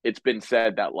it's been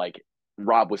said that like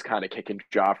Rob was kind of kicking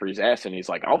Joffrey's ass, and he's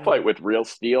like, "I'll fight Mm-hmm. with real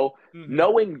steel," Mm-hmm.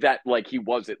 knowing that like he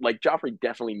wasn't like Joffrey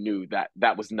definitely knew that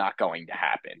that was not going to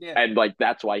happen, Yeah. and like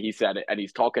that's why he said it, and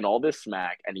he's talking all this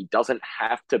smack, and he doesn't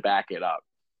have to back it up,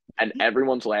 and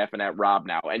everyone's laughing at Rob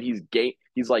now, and he's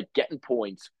like getting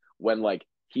points when like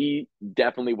he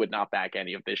definitely would not back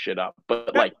any of this shit up,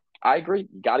 but Yeah. like I agree,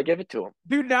 you got to give it to him.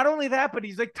 Dude, not only that, but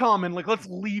he's like, Tommen, like, let's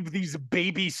leave these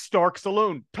baby Starks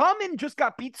alone. Tommen just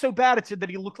got beat so bad it said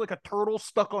that he looked like a turtle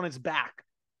stuck on his back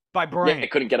by Yeah, Bran. it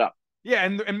couldn't get up. Yeah,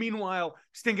 and meanwhile,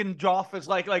 stinking Joff is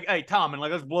like, hey, Tommen,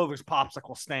 like, let's blow this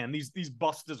popsicle stand. These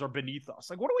busters are beneath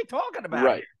us. Like, what are we talking about here?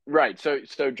 Right, right. So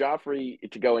Joffrey,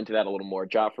 to go into that a little more,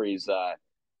 Joffrey's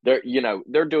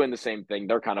they're doing the same thing.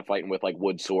 They're kind of fighting with like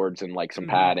wood swords and like some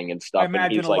Mm-hmm. padding and I stuff. And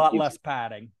imagine a lot less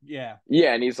padding. Yeah.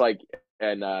 yeah, and he's like,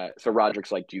 and so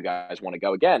Roderick's like, do you guys want to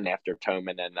go again after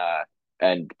Toman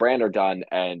and Bran are done?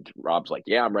 And Rob's like,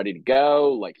 yeah, I'm ready to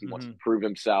go. Like he wants Mm-hmm. to prove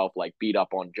himself, like beat up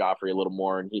on Joffrey a little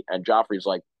more. And Joffrey's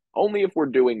like, only if we're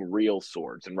doing real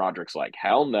swords. And Roderick's like,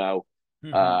 hell no.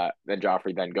 Mm-hmm. Then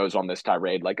Joffrey then goes on this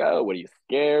tirade, like, oh, what are you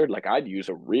scared? Like, I'd use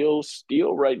a real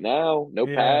steel right now, no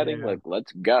Yeah, padding. yeah. Like,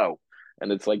 let's go.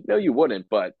 And it's like, no, you wouldn't.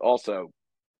 But also,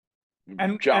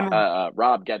 And and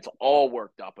Rob gets all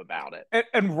worked up about it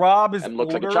and Rob is and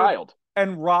looks like a older, child.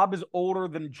 and Rob is older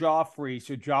than Joffrey.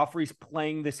 So Joffrey's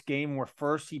playing this game where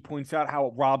first he points out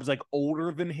how Rob's like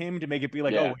older than him to make it be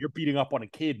like, oh, Yeah, you're beating up on a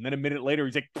kid. And then a minute later,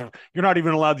 he's like, you're not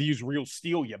even allowed to use real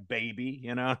steel, you baby.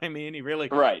 You know what I mean? He really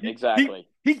right, exactly.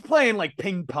 he's playing like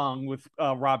ping pong with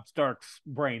Rob Stark's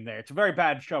brain there. It's a very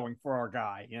bad showing for our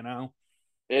guy, you know?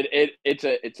 It's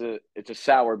a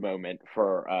sour moment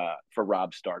for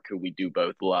Rob Stark, who we do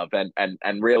both love,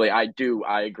 and really I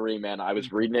agree, man. I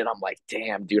was reading it, I'm like,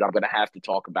 damn, dude, I'm gonna have to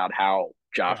talk about how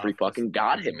Joffrey Joff is fucking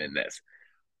got fucking him in gold. this.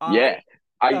 I Yeah,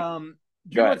 I Do go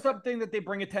you know ahead. something that they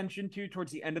bring attention to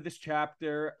towards the end of this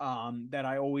chapter that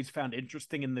I always found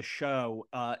interesting in the show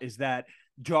is that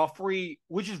Joffrey,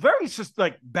 which is very just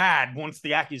like bad once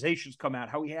the accusations come out,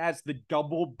 how he has the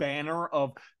double banner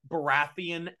of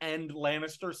Baratheon and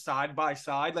Lannister side by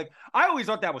side. Like I always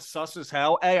thought that was sus as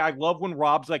hell. Hey, I love when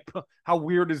Rob's like, how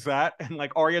weird is that? And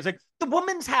like Arya's like, the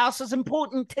woman's house is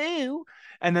important too.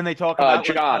 And then they talk about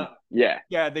like John, yeah,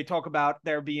 yeah, they talk about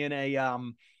there being a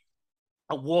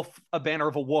wolf, a banner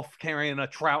of a wolf carrying a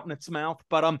trout in its mouth.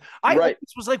 But I always right.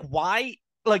 was like, why?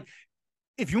 Like,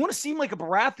 if you want to seem like a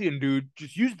Baratheon dude,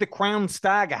 just use the crown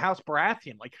stag, a House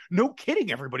Baratheon. Like, no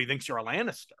kidding, everybody thinks you're a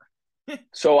Lannister.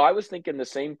 So I was thinking the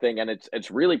same thing, and it's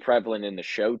really prevalent in the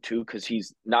show too, because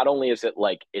he's not only is it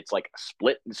like it's like a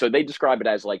split. So they describe it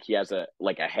as like he has a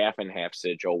half and half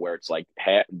sigil where it's like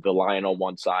the lion on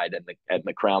one side and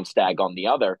the crown stag on the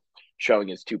other, showing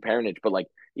his two parentage. But like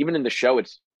even in the show,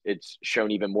 it's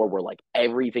shown even more where like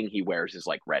everything he wears is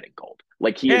like red and gold.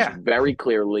 Like Yeah,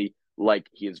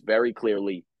 he is very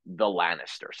clearly the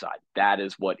Lannister side. That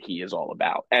is what he is all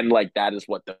about. And like that is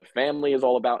what the family is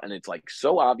all about. And it's like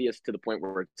so obvious to the point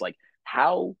where it's like,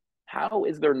 how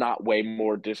is there not way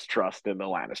more distrust in the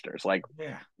Lannisters? Like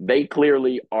yeah. they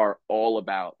clearly are all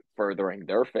about furthering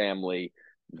their family,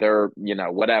 their,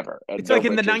 whatever, It's their like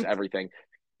in the riches, ninth. everything.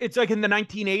 It's like in the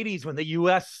 1980s when the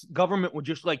U.S. government would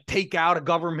just like take out a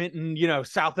government in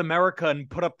South America and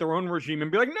put up their own regime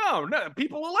and be like, no,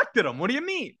 people elected them. What do you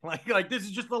mean? Like this is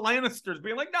just the Lannisters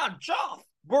being like, no, Joff,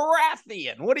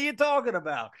 Baratheon. What are you talking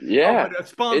about? Oh, Yeah. but it's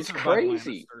It's sponsored by the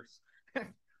crazy. Lannisters.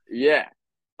 Yeah.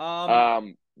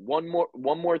 um, One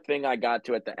more thing I got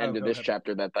to at the oh, end of go this ahead.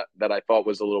 chapter that I thought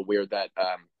was a little weird that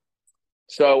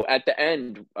so at the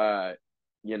end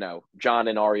John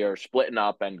and Arya are splitting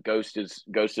up and Ghost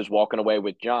is walking away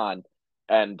with John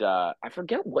and I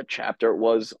forget what chapter it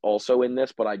was also in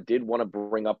this but I did want to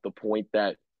bring up the point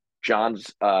that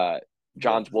John's Wolf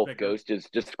John's is wolf bigger. ghost is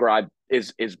described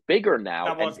is bigger now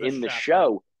That and was this in the chapter.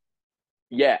 show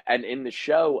yeah, and in the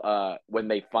show, when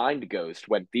they find Ghost,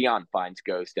 when Theon finds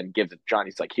Ghost and gives it to John,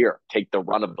 he's like, "Here, take the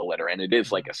run of the litter," and it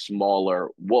is like Mhm. a smaller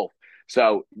wolf.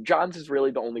 So John's is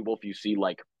really the only wolf you see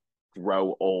like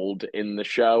grow old in the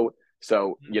show.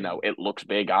 So Mhm. it looks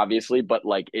big, obviously, but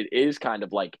like it is kind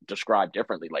of like described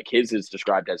differently. Like his is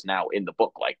described as now in the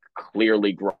book, like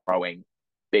clearly growing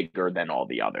bigger than all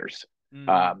the others.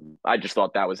 Mhm. I just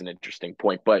thought that was an interesting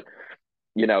point, but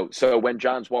so when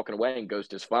John's walking away and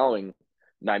Ghost is following,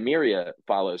 Nymeria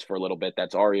follows for a little bit.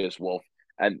 That's Arya's wolf.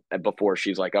 and before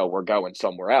she's like, oh, we're going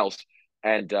somewhere else.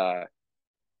 And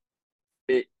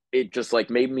it just like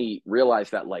made me realize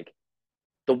that like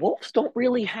the wolves don't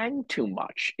really hang too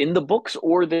much in the books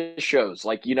or the shows.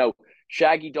 Like,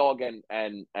 Shaggy Dog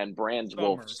and Bran's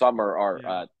wolf Summer. Summer are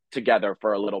Yeah. together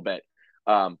for a little bit.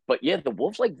 But yeah, the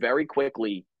wolves like very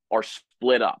quickly are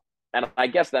split up. And I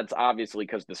guess that's obviously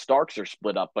because the Starks are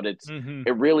split up, but Mm-hmm.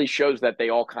 it really shows that they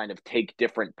all kind of take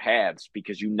different paths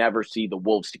because you never see the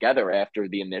wolves together after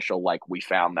the initial like we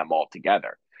found them all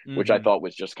together, which I Mm-hmm. thought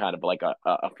was just kind of like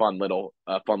a fun little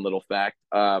fact.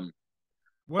 What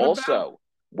about Also,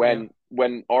 yeah.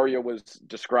 when Arya was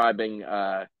describing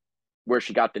where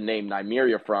she got the name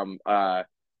Nymeria from,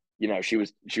 she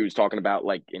was talking about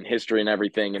like in history and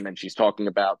everything, and then she's talking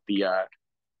about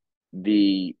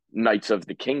the Knights of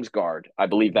the Kingsguard. I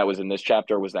believe that was in this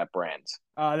chapter. Or was that Bran's?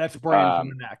 That's Bran from Um,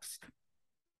 the next.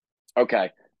 okay,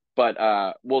 but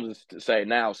we'll just say it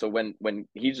now. So when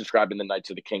he's describing the Knights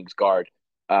of the Kingsguard,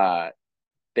 uh,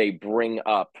 they bring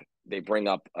up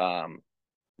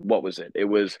what was it? It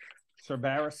was Sir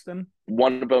Barristan.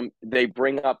 one of them. They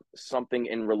bring up something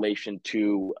in relation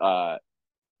to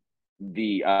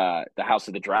the House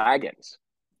of the Dragons.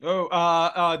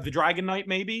 Oh, the Dragon Knight,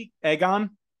 maybe Aegon.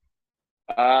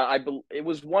 It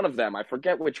was one of them. I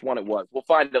forget which one it was. We'll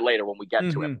find it later when we get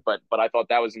to it. Mm-hmm. But I thought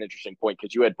that was an interesting point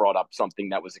because you had brought up something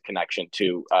that was a connection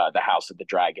to the House of the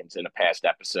Dragons in a past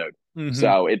episode. Mm-hmm.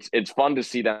 So it's fun to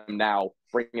see them now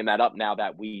bringing that up now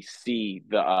that we see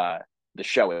the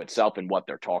show itself and what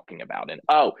they're talking about. And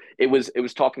it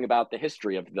was talking about the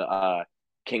history of the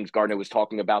King's Garden. It was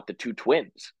talking about the two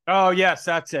twins, Oh yes,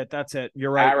 that's it. That's it.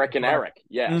 You're right. Eric and Correct. Eric.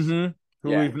 Yes, Mm-hmm. Who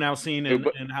yeah. we've now seen Who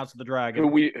in House of the who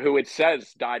Dragon. we who it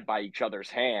says died by each other's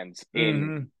hands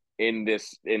in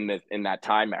Mm-hmm. that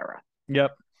time era.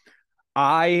 Yep.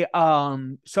 I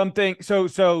something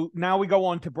so now we go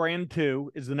on to Brand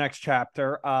 2 is the next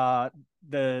chapter.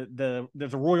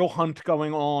 There's a royal hunt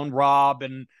going on. Rob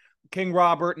and King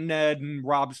Robert and Ned and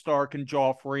Rob Stark and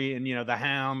Joffrey and the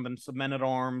Hound and some men at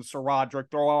arms, Sir Roderick,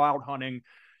 they're all out hunting.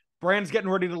 Brand's getting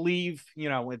ready to leave.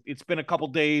 It's been a couple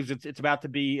days. It's about to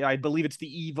be, I believe it's the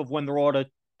eve of when they're all to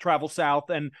travel south.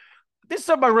 And this is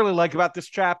something I really like about this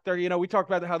chapter. We talked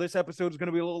about how this episode is going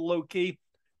to be a little low key.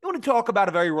 You want to talk about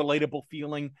a very relatable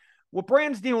feeling. What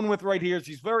Brand's dealing with right here is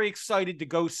he's very excited to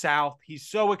go south. He's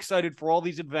so excited for all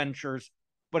these adventures,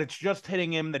 but it's just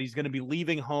hitting him that he's going to be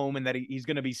leaving home and that he's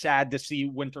going to be sad to see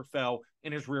Winterfell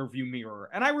in his rearview mirror.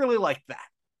 And I really like that.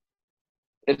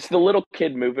 It's the little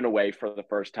kid moving away for the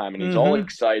first time, and he's all Mm-hmm.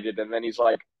 excited, and then he's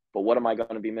like, "But what am I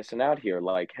going to be missing out here?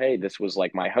 Like, hey, this was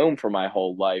like my home for my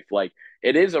whole life. Like,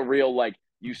 it is a real like."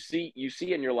 You see,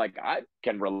 and you're like, I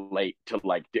can relate to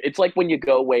like, it's like when you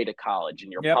go away to college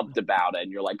and you're Yep. pumped about it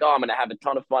and you're like, oh, I'm going to have a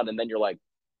ton of fun. And then you're like,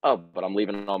 oh, but I'm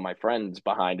leaving all my friends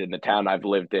behind in the town I've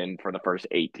lived in for the first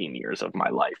 18 years of my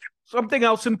life. Something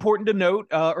else important to note.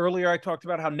 Earlier, I talked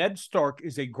about how Ned Stark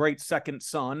is a great second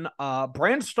son.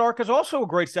 Bran Stark is also a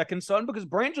great second son because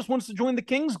Bran just wants to join the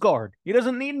King's Guard. He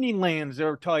doesn't need any lands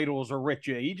or titles or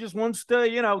riches. He just wants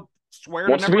to, swear to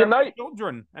Wants to never be a have knight.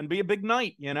 children and be a big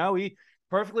knight. He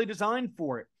perfectly designed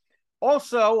for it.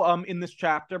 Also, in this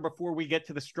chapter, before we get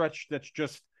to the stretch that's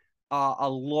just a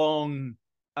long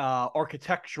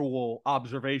architectural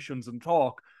observations and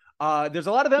talk, there's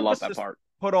a lot of Love that emphasis part.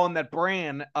 put on that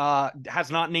Bran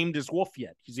has not named his wolf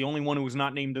yet. He's the only one who has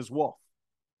not named his wolf.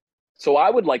 So I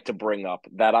would like to bring up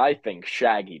that I think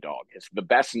Shaggy Dog is the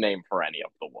best name for any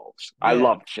of the wolves. I Yeah,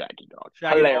 love Shaggy Dog.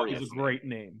 Shaggy Dog is a Hilarious name. great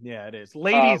name. Yeah, it is.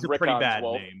 Lady's a pretty Rickon's bad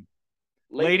wolf. name.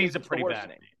 Lady Lady's is a the pretty worst bad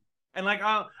name. name. And like,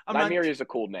 I'm not. Nymeria is a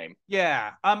cool name.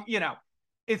 Yeah,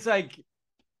 it's like,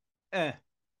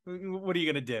 what are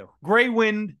you gonna do? Gray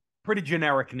Wind, pretty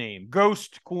generic name.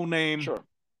 Ghost, cool name. Sure.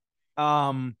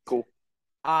 Um, Cool.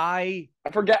 I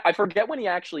I forget when he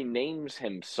actually names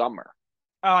him Summer.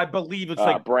 I believe it's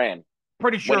like Bran.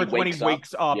 pretty When sure he it's when he wakes up.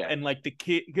 wakes up Yeah. and like the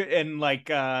kid and like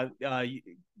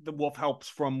the wolf helps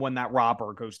from when that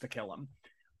robber goes to kill him.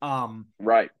 Um,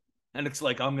 Right. and it's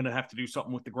like I'm gonna have to do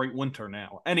something with the Great Winter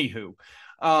now. Anywho,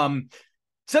 um,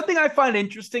 something I find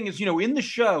interesting is in the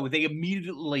show they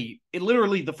it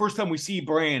literally the first time we see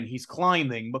Bran, he's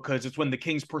climbing because it's when the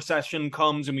king's procession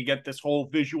comes and we get this whole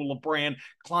visual of Bran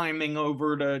climbing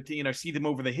over to see them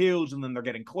over the hills and then they're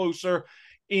getting closer.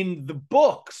 In the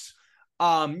books,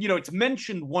 it's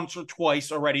mentioned once or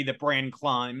twice already that Bran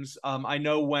climbs. I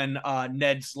know when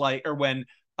Ned's like, or when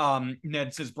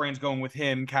Ned says Bran's going with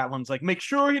him, Catelyn's like, make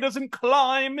sure he doesn't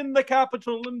climb in the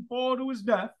capital and fall to his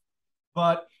death.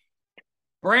 But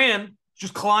Bran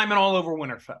just climbing all over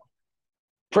Winterfell.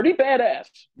 Pretty badass.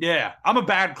 Yeah, I'm a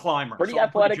bad climber, so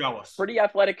I'm pretty jealous. Pretty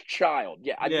athletic child.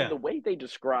 Yeah, I mean Yeah, the way they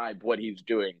describe what he's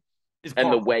doing it's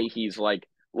and the parkour. way he's like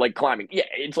climbing. Yeah,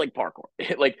 it's like parkour.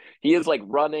 Like he is like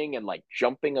running and like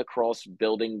jumping across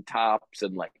building tops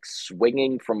and like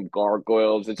swinging from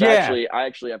gargoyles. It's Yeah. actually I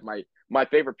actually have my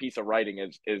favorite piece of writing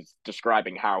is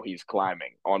describing how he's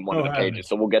climbing on one of Oh the pages. heavens.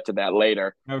 So we'll get to that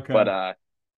later. Okay.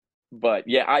 But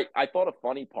yeah, I thought a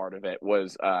funny part of it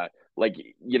was like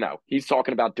he's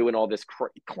talking about doing all this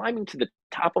climbing to the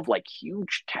top of like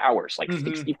huge towers, like Hmm.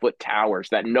 60-foot towers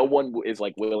that no one is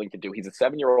like willing to do. He's a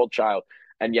 7-year old child,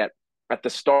 and yet at the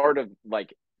start of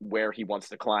like where he wants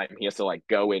to climb, he has to like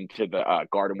go into the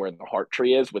garden where the heart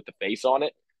tree is with the face on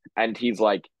it, and he's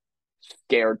like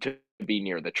scared to be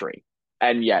near the tree,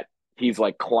 and yet he's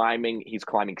climbing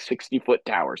 60-foot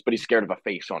towers, but he's scared of a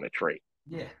face on a tree.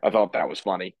 Yeah. I thought that was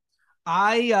funny.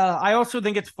 I also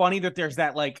think it's funny that there's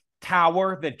that like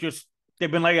tower that just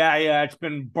they've been like, yeah, it's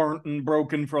been burnt and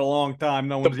broken for a long time.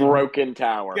 No The one's even broken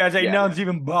tower. guys, Yeah. no one's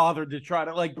even bothered to try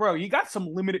to like, bro, you got some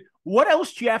limited. What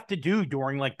else do you have to do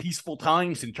during like peaceful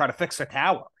times and try to fix a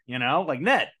tower? You know, like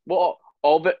Ned. Well,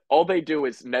 all they do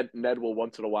is Ned will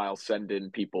once in a while send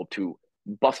in people to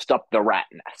bust up the rat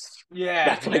nests.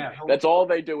 Yeah, yeah. That's all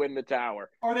they do in the tower.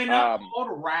 Are they not Um,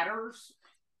 called ratters?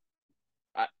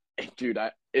 I, dude,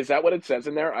 is that what it says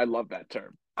in there? I love that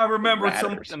term. I remember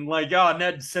Ratters. something like, oh,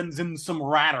 Ned sends in some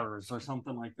ratters or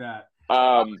something like that.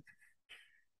 Um,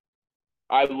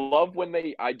 I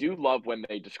do love when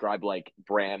they describe like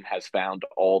Bran has found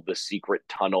all the secret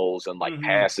tunnels and like Mm-hmm.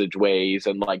 passageways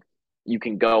and like you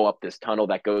can go up this tunnel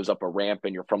that goes up a ramp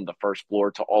and you're from the first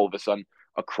floor to all of a sudden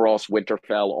across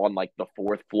Winterfell on like the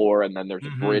fourth floor and then there's a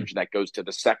Mm-hmm. bridge that goes to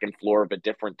the second floor of a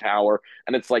different tower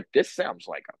and it's like this sounds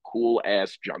like a cool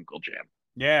ass jungle gym.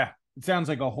 Yeah, it sounds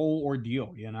like a whole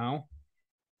ordeal, you know?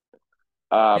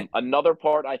 Another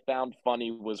part I found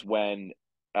funny was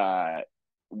uh,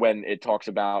 when it talks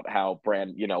about how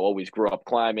Bran, always grew up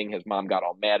climbing. His mom got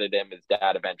all mad at him. His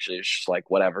dad eventually is just like,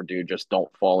 whatever, dude, just don't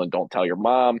fall and don't tell your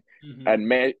mom. Mm-hmm. And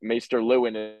Maester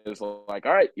Luwin is like,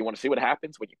 all right, you want to see what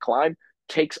happens when you climb?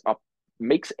 Takes up,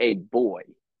 makes a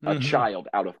Mm-hmm. child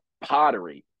out of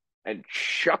pottery and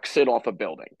chucks it off a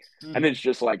building. And Mm-hmm. it's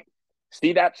just like,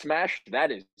 see that smash?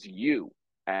 That is you.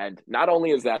 And not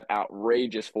only is that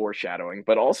outrageous foreshadowing,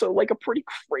 but also like a pretty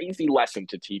crazy lesson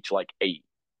to teach like a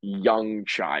young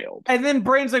child. And then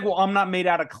Brain's like, well, I'm not made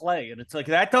out of clay. And it's like,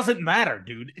 that doesn't matter,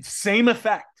 dude. It's same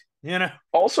effect, you know?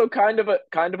 Also kind of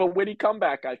a witty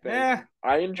comeback, I think. Yeah.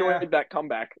 I Yeah. enjoyed that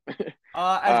comeback.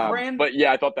 As Bran But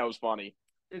yeah, I thought that was funny.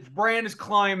 as Bran is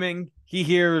climbing, he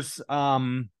hears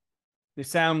the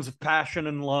sounds of passion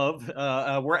and love.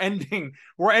 We're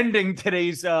ending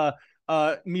today's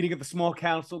meeting of the small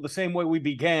council the same way we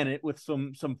began it with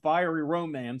some fiery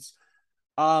romance.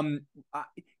 Um, I,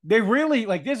 they really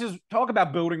like this is talk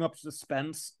about building up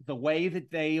suspense. The way that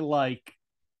they like,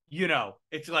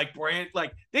 it's like Brand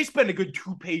like they spend a good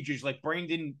 2 pages. Like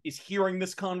Brandon is hearing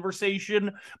this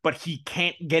conversation, but he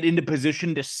can't get into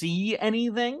position to see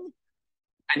anything.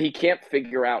 And he can't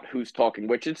figure out who's talking,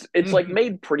 which it's like Mm-hmm.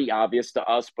 made pretty obvious to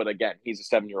us, but again, he's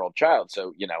a 7-year-old child,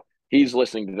 so he's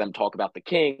listening to them talk about the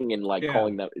king and like Yeah.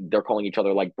 they're calling each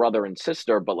other like brother and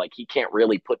sister, but like he can't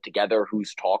really put together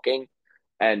who's talking.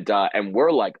 And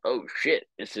we're like, oh shit,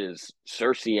 this is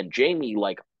Cersei and Jaime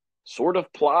like sort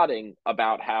of plotting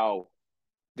about how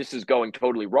this is going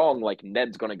totally wrong. Like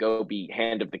Ned's going to go be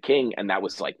Hand of the King, and that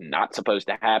was like not supposed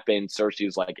to happen.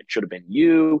 Cersei's like, it should have been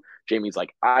you. Jaime's like,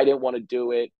 I didn't want to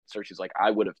do it. Cersei's like, I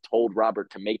would have told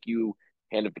Robert to make you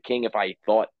Hand of the King if I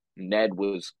thought Ned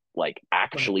was like Gonna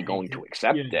actually take going to it. Yeah.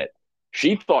 accept it.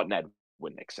 She thought Ned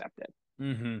wouldn't accept it.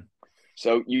 Mm-hmm.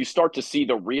 So you start to see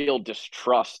the real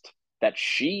distrust that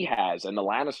she has and the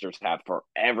Lannisters have for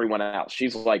everyone else.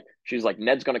 She's like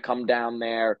Ned's going to come down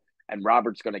there and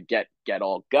Robert's going to get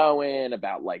all going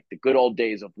about like the good old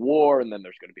days of war and then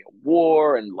there's going to be a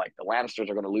war and like the Lannisters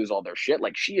are going to lose all their shit.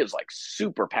 Like she is like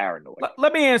super paranoid.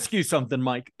 Let me ask you something,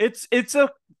 Mike. It's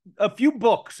a few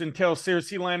books until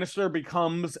Cersei Lannister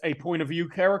becomes a point of view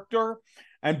character,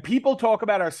 and people talk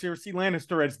about our Cersei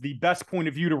Lannister as the best point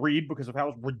of view to read because of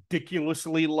how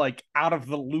ridiculously like out of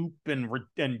the loop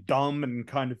and dumb and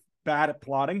kind of bad at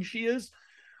plotting she is.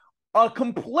 A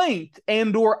complaint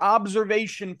and or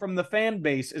observation from the fan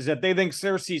base is that they think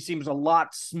Cersei seems a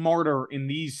lot smarter in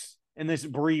this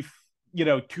brief,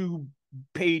 2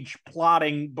 page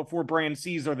plotting before Bran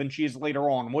sees her than she is later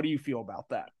on. What do you feel about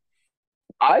that?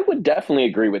 I would definitely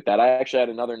agree with that. I actually had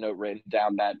another note written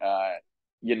down that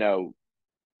you know,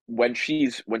 when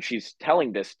she's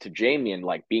telling this to Jamie and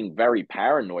like being very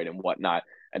paranoid and whatnot,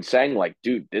 and saying like,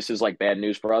 dude, this is like bad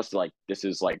news for us. Like, this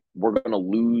is like, we're going to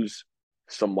lose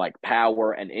some like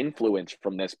power and influence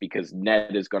from this because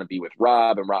Ned is going to be with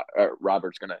Rob, and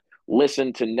Robert's going to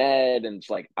listen to Ned, and it's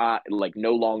like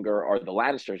no longer are the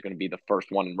Lannisters going to be the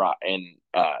first one in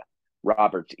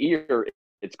Robert's ear.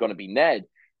 It's going to be Ned,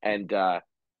 and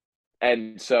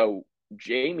so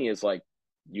Jamie is like,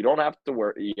 you don't have to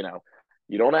worry,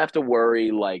 you don't have to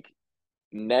worry. Like,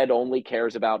 Ned only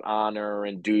cares about honor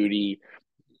and duty.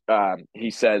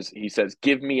 He says,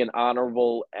 give me an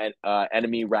honorable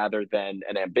enemy rather than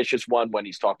an ambitious one. When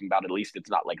he's talking about, at least it's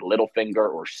not like Littlefinger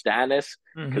or Stannis,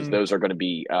 because Mm-hmm. those are going to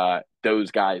be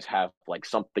those guys have like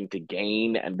something to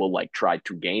gain and will like try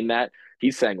to gain that.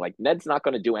 He's saying like Ned's not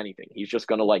going to do anything. He's just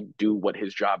going to like do what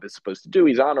his job is supposed to do.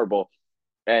 He's honorable,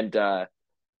 and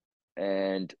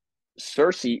and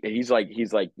Cersei, he's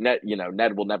like Ned,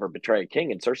 Ned will never betray a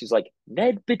king, and Cersei's like,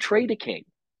 Ned betrayed a king.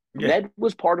 Yeah. Ned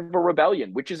was part of a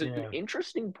rebellion, which is an Yeah.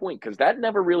 interesting point because that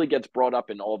never really gets brought up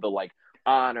in all the like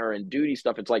honor and duty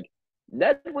stuff. It's like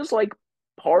Ned was like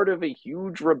part of a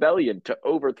huge rebellion to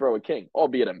overthrow a king,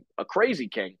 albeit a crazy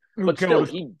king, Who but killed still his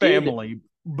he did. family.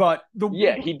 But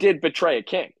Yeah, he did betray a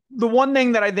king. the one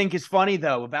thing that I think is funny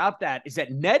though about that is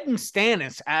that Ned and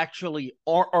Stannis actually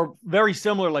are very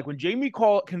similar. Like when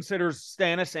considers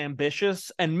Stannis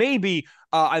ambitious, and maybe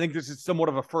I think this is somewhat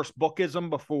of a first bookism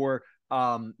before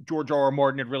George R. R.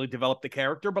 Martin had really developed the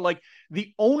character. But like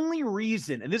the only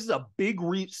reason, and this is a big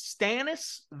reason,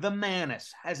 Stannis the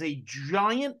Manus has a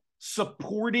giant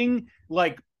supporting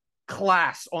like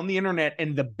class on the internet,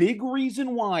 and the big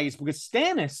reason why is because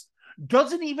Stannis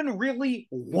doesn't even really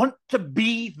want to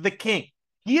be the king.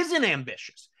 He isn't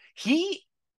ambitious. He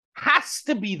has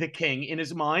to be the king in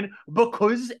his mind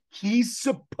because he's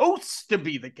supposed to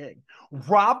be the king.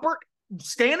 Robert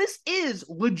Stannis is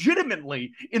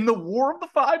legitimately, in the War of the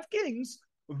Five Kings,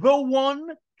 the one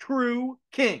true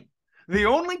king. The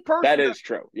only That person is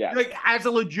true. that Yes. like has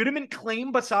a legitimate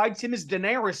claim besides him is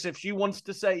Daenerys, if she wants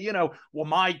to say, well,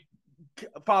 my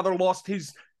father lost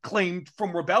his claim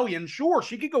from rebellion. Sure,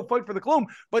 she could go fight for the clone,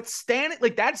 but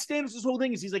like that's Stannis' whole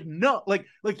thing is he's like, no, like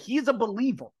he's a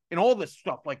believer in all this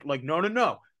stuff. Like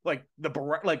no. Like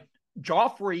like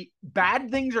Joffrey,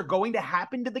 bad things are going to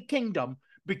happen to the kingdom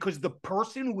because the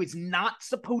person who is not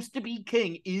supposed to be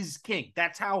king is king.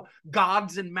 That's how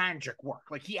gods and magic work.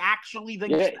 Like he actually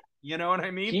thinks Yeah. that. You know what I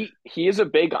mean? He is a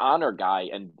big honor guy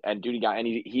and duty guy, and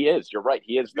he is. You're right.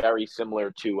 He is very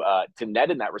similar to Ned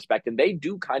in that respect, and they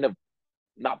do kind of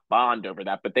not bond over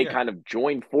that, but they Yeah. kind of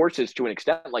join forces to an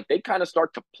extent. Like they kind of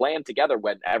start to plan together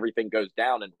when everything goes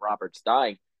down and Robert's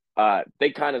dying. They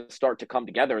kind of start to come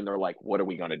together and they're like, what are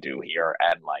we going to do here?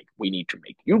 And like, we need to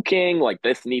make you king. Like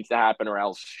this needs to happen or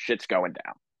else shit's going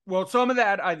down. Well, some of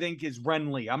that I think is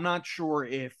Renly. I'm not sure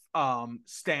if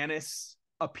Stannis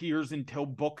appears until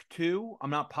book 2.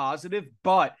 I'm not positive,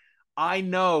 but I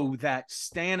know that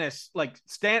Stannis,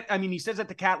 I mean, he says that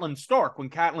to Catelyn Stark when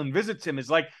Catelyn visits him, is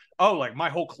like, oh, like my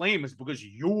whole claim is because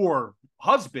your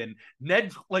husband,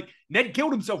 Ned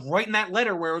killed himself right in that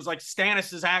letter where it was like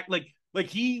Stannis is like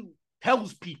he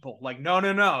tells people, like,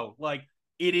 no, like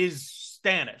it is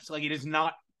Stannis. Like it is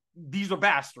not, these are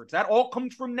bastards. That all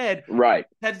comes from Ned. Right.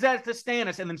 That's to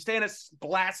Stannis, and then Stannis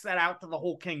blasts that out to the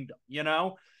whole kingdom.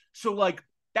 So like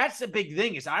that's the big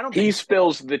thing is I don't He think.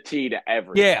 spills the tea to Yeah,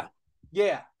 everyone.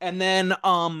 yeah. And then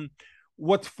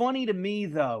what's funny to me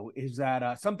though is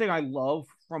that something I love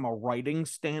from a writing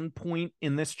standpoint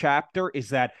in this chapter is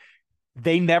that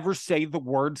they never say the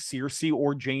word Cersei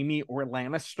or Jamie or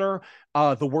Lannister.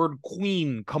 The word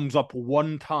queen comes up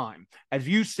one time. As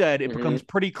you said, it Mm-hmm. becomes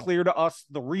pretty clear to us,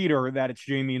 the reader, that it's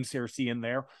Jamie and Cersei in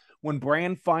there. When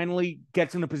Bran finally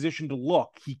gets in a position to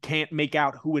look, he can't make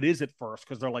out who it is at first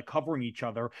because they're like covering each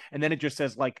other. And then it just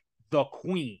says like the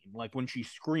queen, like when she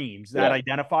screams, that Yeah.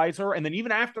 identifies her. And then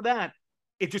even after that,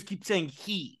 it just keeps saying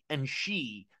he and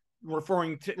she,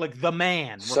 referring to like the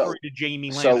man, referring So to Jamie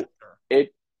Lannister. so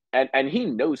it and he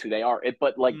knows who they are.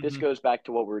 But like this Mm-hmm. goes back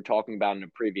to what we were talking about in a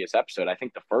previous episode. I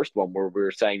think the first one where we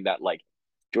were saying that like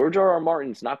George R. R.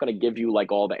 Martin's not going to give you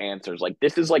like all the answers. Like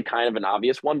this is like kind of an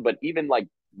obvious one, but even like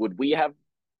would we have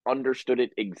understood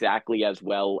it exactly as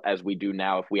well as we do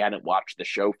now if we hadn't watched the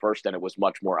show first and it was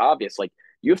much more obvious? Like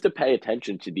you have to pay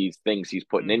attention to these things he's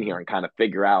putting in Mm-hmm. here and kind of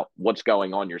figure out what's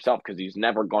going on yourself because he's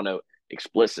never going to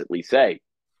explicitly say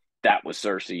that was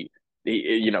Cersei.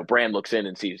 Bran looks in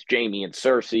and sees Jamie and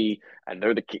Cersei, and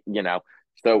they're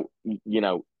so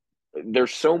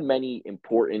there's so many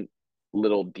important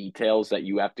little details that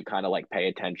you have to kind of like pay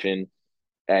attention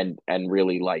and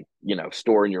really like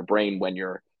store in your brain when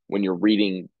you're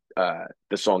reading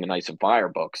the Song of Ice and Fire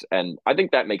books, and I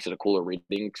think that makes it a cooler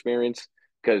reading experience.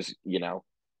 because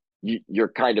you're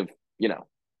kind of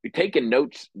you're taking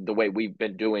notes the way we've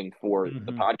been doing for the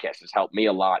Mm-hmm. podcast has helped me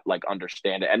a lot, like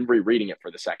understand it and rereading it for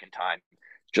the second time,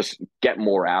 just get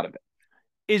more out of it.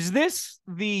 Is this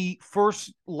the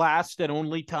first, last, and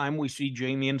only time we see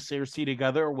Jaime and Cersei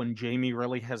together when Jaime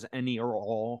really has any or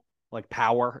all like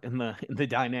power in the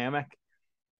dynamic?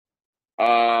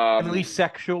 At Um, least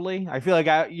sexually. I feel like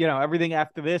everything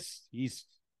after this, he's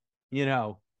you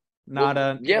know, not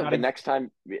well, a yeah, not the a next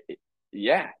time,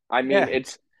 yeah, I mean, yeah.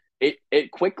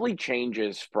 it quickly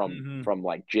changes from Mm-hmm.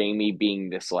 like Jamie being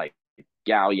this like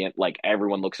gallant, like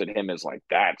everyone looks at him as like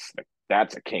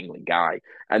that's a kingly guy,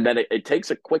 and then it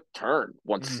takes a quick turn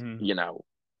once Mm-hmm.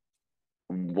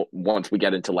 once we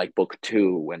get into like book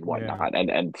two and Yeah. whatnot,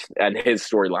 and his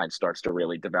storyline starts to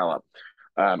really develop,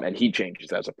 and he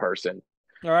changes as a person.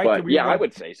 All right. But yeah, I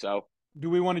would say so. Do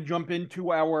we want to jump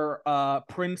into our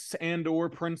prince and or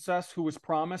princess who was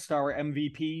promised, our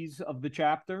MVPs of the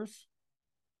chapters?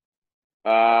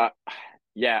 Uh,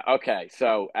 yeah, okay.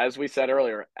 So as we said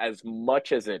earlier, as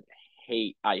much as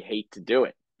I hate to do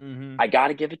it, Mm-hmm. I got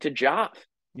to give it to Joff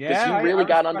because Yeah, he I really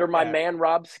got under respect my that. man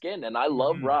Rob's skin, and I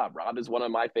love Mm-hmm. Rob. Rob is one of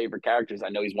my favorite characters. I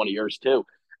know he's one of yours too,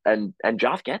 and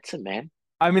Joff gets him, man.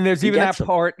 I mean, there's He even gets that him.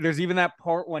 part. There's even that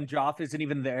part when Joff isn't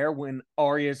even there. When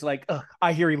Arya's like, "Ugh,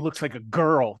 I hear he looks like a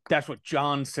girl." That's what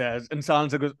John says, and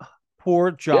Sansa goes, "Poor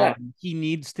Yeah. John. He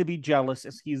needs to be jealous,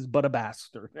 as he's but a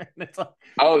bastard." And it's like,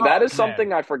 Oh, that oh is man,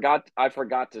 something I forgot. I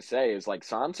forgot to say is like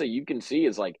Sansa. You can see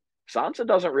is like Sansa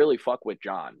doesn't really fuck with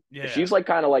John. yeah, She's like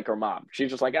kind of like her mom. She's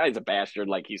just like, ah, he's a bastard.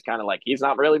 Like he's kind of like he's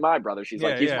not really my brother. She's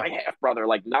like yeah, he's yeah, my half brother.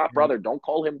 Like not Mhm. brother. Don't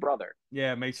call him brother.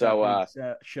 Yeah. Makes a So,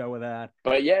 big show of that.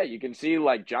 but yeah, you can see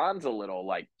like John's a little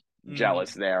like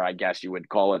jealous Mhm. there. I guess you would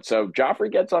call it. So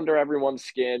Joffrey gets under everyone's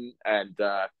skin, and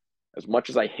as much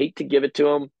as I hate to give it to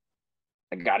him,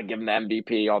 I got to give him the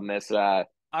MVP I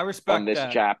on respect this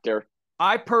that. chapter.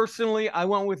 I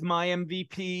went with my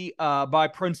MVP by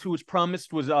Prince Who Was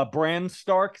Promised was Bran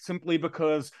Stark, simply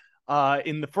because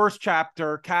in the first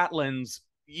chapter, Catelyn's,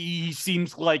 he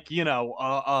seems like,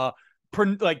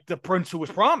 like the Prince Who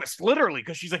Was Promised, literally,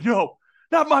 because she's like, no,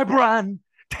 not my Bran.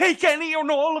 Take any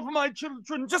and all of my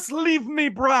children. Just leave me,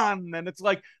 Bran. And it's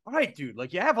like, all right, dude,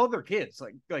 like you have other kids.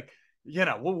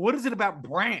 What is it about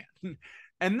Bran?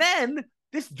 And then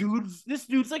this dude's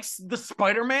like the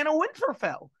Spider-Man of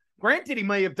Winterfell. Granted, he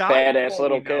may have died for Badass all we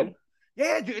little know. kid.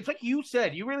 Yeah, dude, it's like you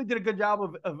said. You really did a good job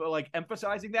of like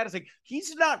emphasizing that. It's like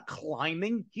he's not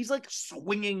climbing; he's like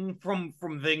swinging from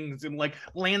things and like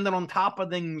landing on top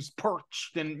of things,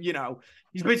 perched, and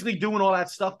he's basically doing all that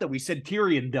stuff that we said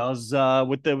Tyrion does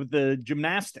with the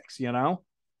gymnastics.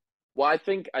 Well, I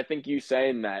think you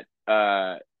saying that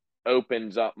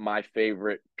opens up my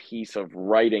favorite piece of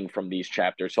writing from these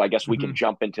chapters. So I guess we Mm-hmm. can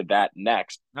jump into that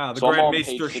next. The So I'm Grand on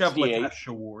Maester page 68. Chevrolet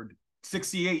Award,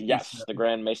 68. You Yes, said. the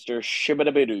Grand Maester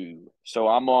Shibadabidu. So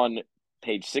I'm on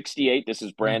page 68. This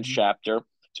is Bran's Mm-hmm. chapter.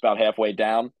 It's about halfway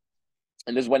down.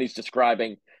 And this is when he's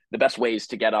describing the best ways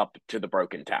to get up to the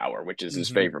Broken Tower, which is his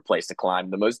Mm-hmm. favorite place to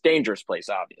climb, the most dangerous place,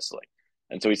 obviously.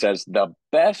 And so he says the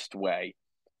best way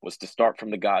was to start from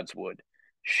the Godswood,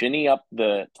 shinny up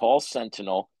the tall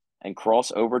sentinel, and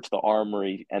cross over to the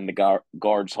armory and the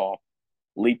guards' hall,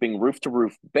 leaping roof to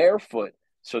roof barefoot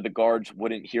so the guards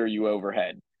wouldn't hear you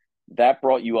overhead. That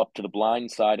brought you up to the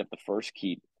blind side of the first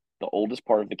keep, the oldest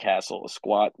part of the castle, a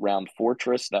squat, round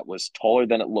fortress that was taller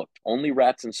than it looked. Only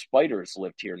rats and spiders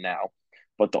lived here now,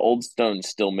 but the old stones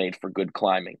still made for good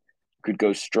climbing. You could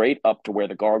go straight up to where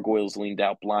the gargoyles leaned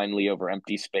out blindly over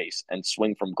empty space and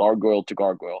swing from gargoyle to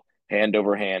gargoyle, hand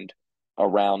over hand,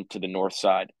 around to the north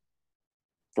side.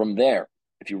 From there,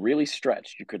 if you really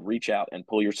stretched, you could reach out and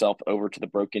pull yourself over to the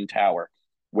broken tower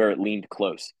where it leaned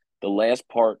close. The last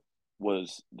part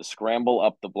was the scramble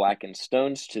up the blackened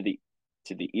stones to the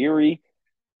Erie,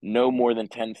 no more than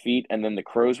 10 feet, and then the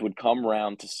crows would come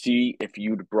round to see if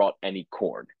you'd brought any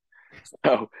corn.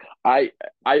 So I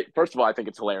first of all, I think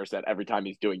it's hilarious that every time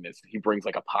he's doing this, he brings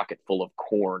like a pocket full of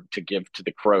corn to give to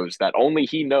the crows that only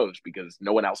he knows because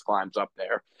no one else climbs up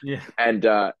there. Yeah. And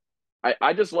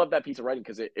I just love that piece of writing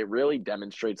because it really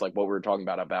demonstrates like what we were talking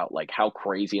about like how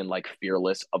crazy and like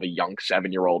fearless of a young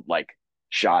 7 year old like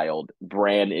child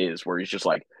Bran is, where he's just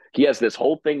like he has this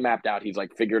whole thing mapped out. He's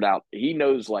like figured out. He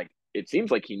knows like it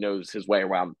seems like he knows his way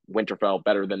around Winterfell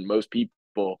better than most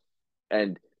people,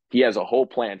 and he has a whole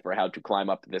plan for how to climb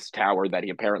up this tower that he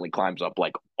apparently climbs up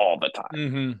like all the time.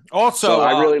 Mm-hmm. So Also,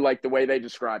 I really like the way they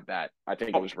described that. I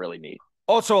think it was really neat.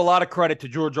 Also, a lot of credit to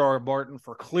George R. R. Martin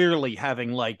for clearly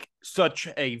having like such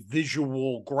a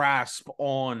visual grasp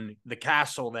on the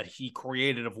castle that he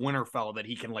created of Winterfell that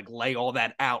he can like lay all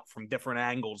that out from different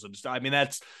angles and stuff. I mean,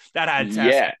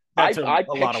 Yeah. that's I a lot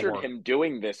of pictured work. him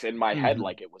doing this in my head Mm-hmm.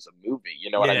 like it was a movie. You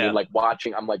know what I mean? Yeah. Like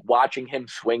I'm like watching him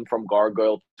swing from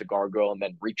gargoyle to gargoyle and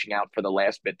then reaching out for the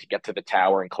last bit to get to the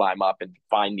tower and climb up and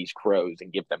find these crows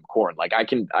and give them corn. Like I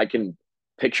can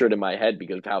picture it in my head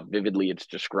because of how vividly it's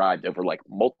described over like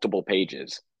multiple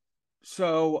pages.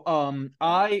 So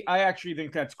I actually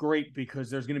think that's great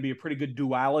because there's going to be a pretty good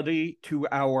duality to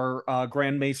our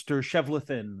Grand Maester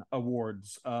Shevlethin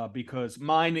awards because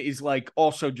mine is like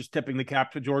also just tipping the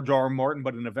cap to George R. R. Martin,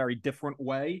 but in a very different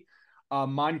way.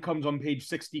 Mine comes on page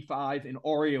 65 in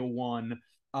Arya 1.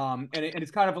 And it's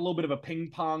kind of a little bit of a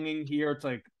ping-ponging here. It's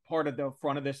like part of the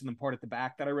front of this and then part at the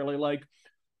back that I really like.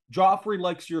 Joffrey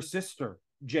likes your sister,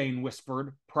 Jane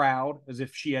whispered, proud, as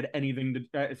if she had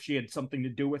if she had something to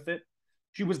do with it.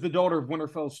 She was the daughter of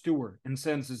Winterfell's steward and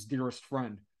Sansa's dearest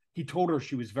friend. He told her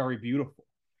she was very beautiful.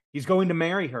 He's going to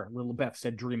marry her, little Beth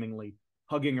said dreamingly,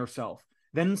 hugging herself.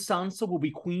 Then Sansa will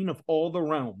be queen of all the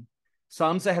realm.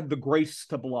 Sansa had the grace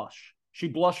to blush. She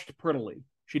blushed prettily.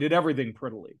 She did everything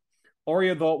prettily.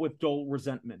 Arya thought with dull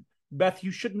resentment. Beth,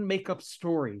 you shouldn't make up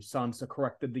stories, Sansa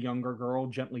corrected the younger girl,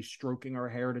 gently stroking her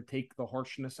hair to take the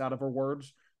harshness out of her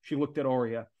words. She looked at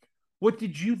Arya. What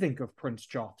did you think of Prince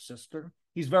Joff, sister?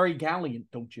 He's very gallant,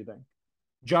 don't you think?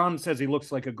 John says he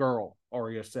looks like a girl,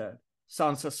 Arya said.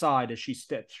 Sansa sighed as she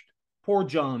stitched. Poor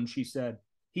John, she said.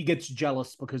 He gets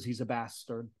jealous because he's a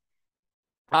bastard.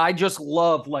 I just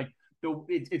love like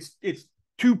it's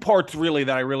two parts really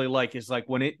that I really like is like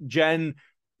when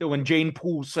Jane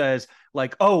Poole says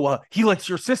like, "Oh, he likes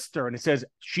your sister," and it says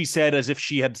she said as if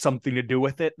she had something to do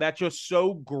with it. That's just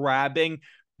so grabbing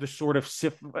the sort of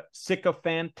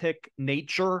sycophantic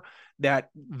nature that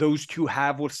those two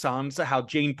have with Sansa. How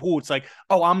Jane Poole, it's like,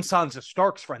 "Oh, I'm Sansa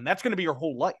Stark's friend." That's going to be your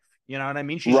whole life. You know what I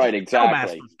mean? She's Right, just a exactly.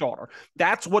 Master's daughter.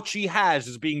 That's what she has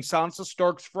is being Sansa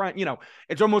Stark's friend. You know,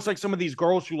 it's almost like some of these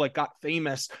girls who like got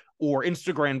famous or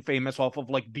Instagram famous off of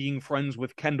like being friends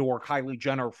with Kendall or Kylie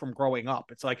Jenner from growing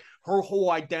up. It's like her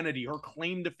whole identity, her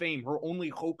claim to fame, her only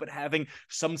hope at having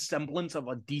some semblance of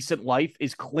a decent life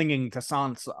is clinging to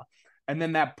Sansa. And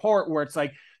then that part where it's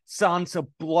like Sansa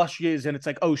blushes and it's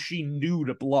like, oh, she knew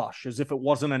to blush as if it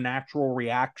wasn't a natural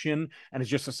reaction and it's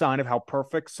just a sign of how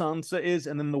perfect Sansa is.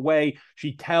 And then the way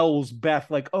she tells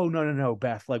Beth, like, oh, no, no, no,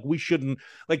 Beth, like we shouldn't,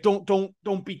 like, don't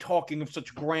be talking of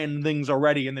such grand things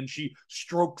already. And then she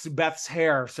strokes Beth's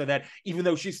hair so that even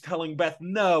though she's telling Beth,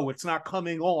 no, it's not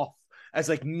coming off as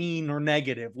like mean or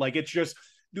negative. Like it's just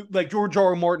like George R.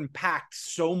 R. Martin packed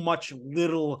so much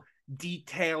little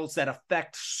details that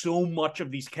affect so much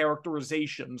of these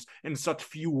characterizations in such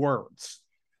few words.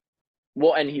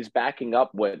 Well, and he's backing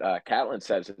up what Catelyn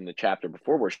says in the chapter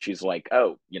before, where she's like,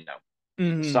 "Oh,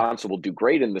 Mm-hmm. Sansa will do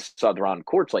great in the Southern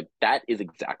courts." Like that is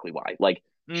exactly why. Like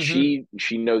Mm-hmm.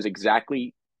 she knows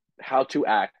exactly how to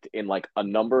act in like a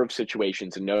number of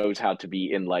situations and knows how to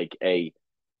be in like a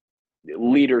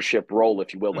leadership role,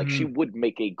 if you will. Like she Mm-hmm. would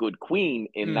make a good queen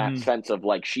in that Mm-hmm. sense of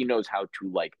like she knows how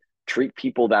to like treat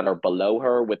people that are below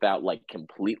her without like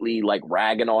completely like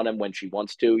ragging on him when she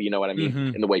wants to. You know what I mean?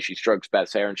 Mm-hmm. In the way she strokes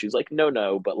Beth's hair and she's like, no,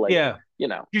 no, but like, Yeah. you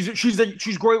know,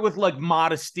 She's great with like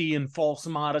modesty and false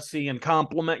modesty and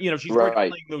compliment. You know, she's great at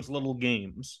right. playing those little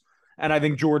games. And I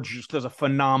think George just does a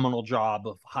phenomenal job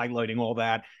of highlighting all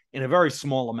that in a very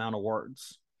small amount of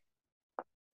words.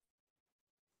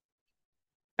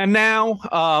 And now,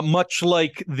 much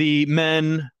like the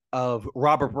men of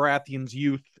Robert Baratheon's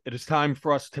youth, it is time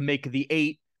for us to make the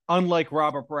eight. Unlike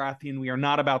Robert Baratheon, we are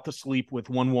not about to sleep with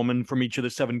one woman from each of the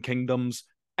seven kingdoms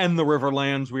and the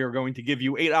Riverlands. We are going to give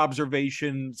you eight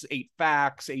observations, eight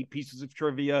facts, eight pieces of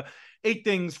trivia, eight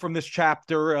things from this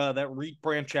chapter that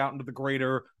branch out into the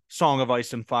greater Song of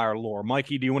Ice and Fire lore.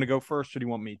 Mikey, do you want to go first or do you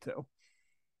want me to?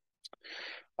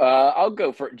 I'll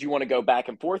go for. Do you want to go back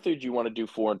and forth, or do you want to do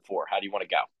 4 and 4? How do you want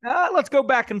to go? Let's go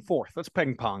back and forth. Let's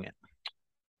ping pong it.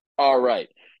 All right.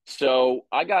 So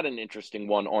I got an interesting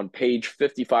one on page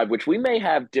 55, which we may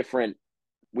have different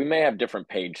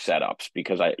page setups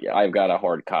because I've got a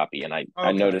hard copy and I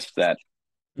Okay. noticed that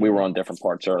we were Mm-hmm. on different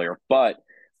parts earlier. But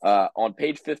on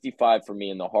page 55 for me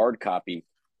in the hard copy,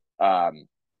 um,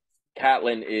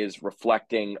 Catelyn is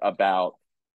reflecting uh,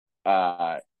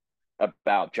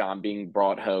 about John being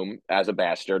brought home as a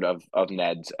bastard of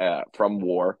Ned's from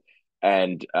war,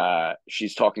 and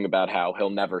she's talking about how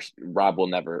Rob will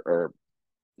never, or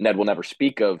Ned will never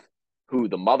speak of who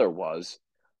the mother was,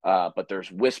 but there's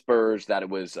whispers that it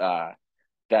was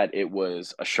that it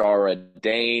was Ashara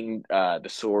Dane, the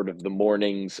Sword of the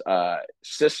Morning's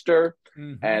sister.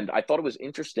 Mm-hmm. And I thought it was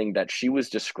interesting that she was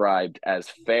described as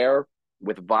fair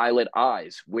with violet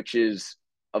eyes, which is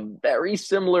a very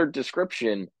similar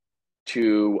description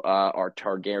to our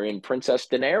Targaryen princess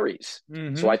Daenerys. So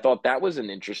Mm-hmm. I thought that was an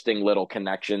interesting little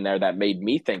connection there that made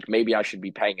me think maybe I should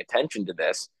be paying attention to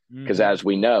this because Mm-hmm. as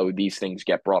we know, these things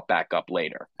get brought back up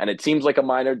later. And it seems like a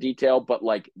minor detail, but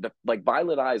like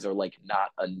violet eyes are like not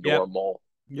a Yep, normal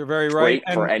you're very right.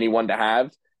 trait for And anyone to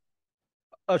have.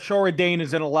 Ashora Dane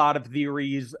is in a lot of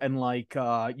theories and like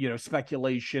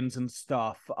speculations and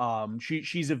stuff.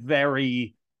 She's a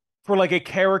very, for like a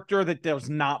character that there's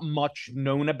not much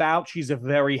known about, she's a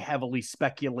very heavily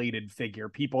speculated figure.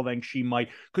 People think she might,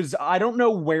 because I don't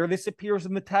know where this appears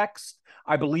in the text.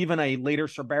 I believe in a later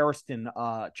Sir Barristan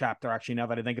chapter, actually, now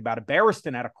that I think about it.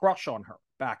 Barristan had a crush on her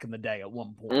back in the day at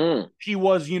one point. Mm. She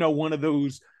was, one of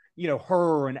those,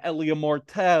 her and Elia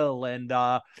Martell and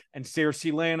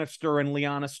Cersei Lannister and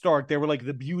Lyanna Stark. They were like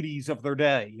the beauties of their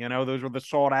day. Those were the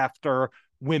sought after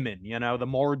women, the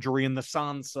Marjorie and the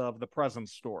Sansa of the present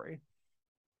story.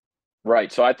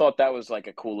 Right. So I thought that was like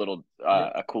Yep.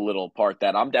 a cool little part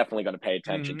that I'm definitely going to pay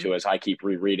attention Mm-hmm. to as I keep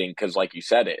rereading because like you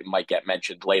said it might get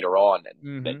mentioned later on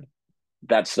and Mm-hmm.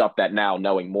 that's stuff that now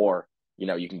knowing more,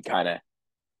 you can kind of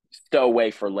stow away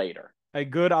for later. A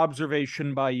good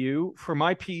observation by you. For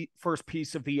my first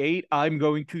piece of the 8, I'm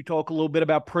going to talk a little bit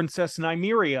about Princess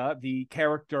Nymeria, the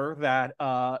character that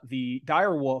the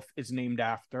direwolf is named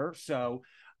after. So,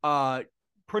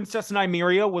 Princess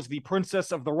Nymeria was the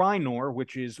princess of the Rhinor,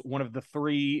 which is one of the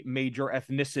 3 major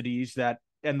ethnicities that,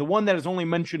 and the one that is only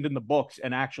mentioned in the books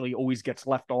and actually always gets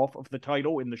left off of the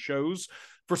title in the shows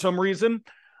for some reason.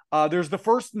 There's the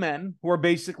first men who are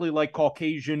basically like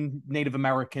Caucasian Native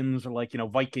Americans or like,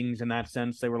 Vikings in that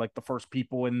sense. They were like the first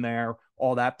people in there,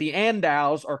 all that. The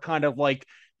Andals are kind of like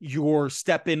your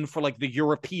step in for like the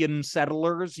European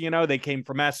settlers. They came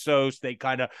from Essos. They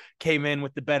kind of came in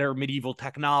with the better medieval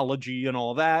technology and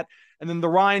all that. And then the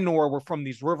Rhinor were from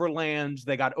these riverlands.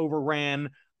 They got overran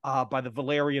by the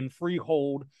Valerian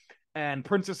freehold. And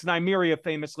Princess Nymeria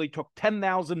famously took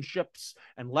 10,000 ships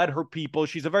and led her people.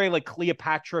 She's a very like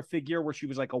Cleopatra figure where she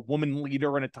was like a woman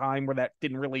leader in a time where that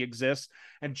didn't really exist.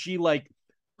 And she like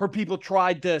her people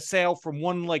tried to sail from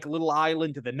one like little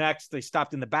island to the next. They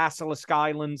stopped in the Basilisk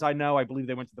Islands. I believe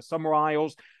they went to the Summer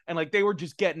Isles, and like they were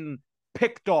just getting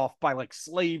picked off by like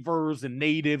slavers and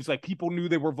natives. Like people knew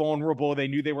they were vulnerable. They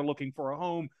knew they were looking for a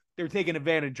home. They were taking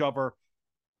advantage of her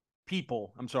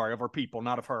people. I'm sorry, of her people,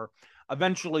 not of her.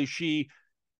 Eventually, she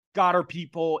got her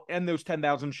people and those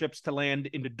 10,000 ships to land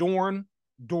into Dorne.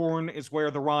 Dorne is where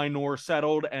the Rhinor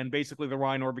settled, and basically the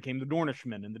Rhinor became the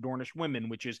Dornishmen and the Dornish women,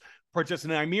 which is Princess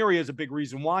Nymeria is a big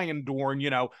reason why in Dorne,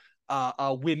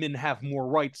 women have more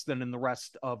rights than in the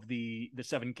rest of the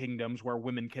Seven Kingdoms, where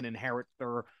women can inherit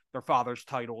their father's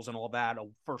titles and all that. A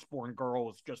firstborn girl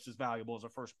is just as valuable as a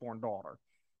firstborn daughter.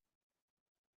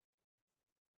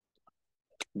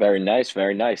 Very nice,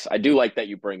 very nice. I do like that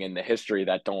you bring in the history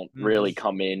that don't Mm-hmm. really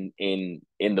come in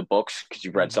the books because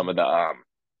you've read some Mm-hmm. of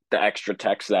the extra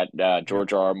text that Yep.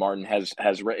 George R. R. Martin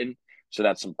has written. So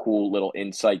that's some cool little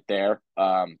insight there.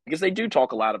 Because they do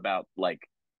talk a lot about like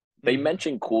they Mm-hmm.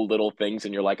 mention cool little things,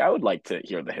 and you're like, I would like to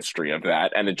hear the history of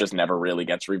that, and it just never really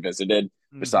gets revisited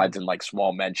Mm-hmm. besides in like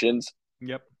small mentions.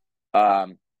 Yep.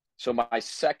 Um, so my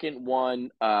second one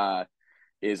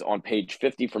is on page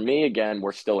 50 for me. Again,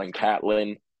 we're still in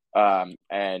Catelyn,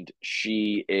 and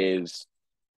she is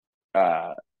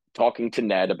uh, talking to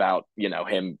Ned about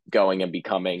him going and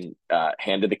becoming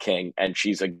Hand of the King, and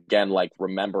she's again like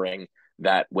remembering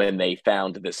that when they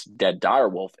found this dead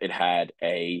direwolf, it had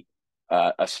a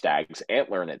stag's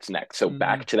antler in its neck. So Mm-hmm.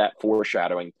 back to that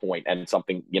foreshadowing point and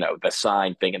something, the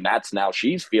sign thing, and that's now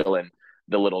she's feeling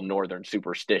the little northern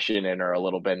superstition in her a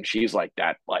little bit, and she's like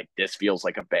that. Like this feels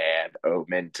like a bad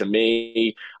omen to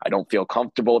me. I don't feel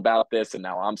comfortable about this, and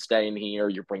now I'm staying here.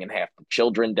 You're bringing half the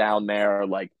children down there.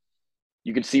 Like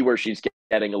you can see where she's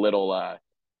getting a little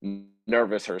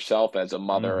nervous herself as a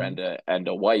mother Mm-hmm. and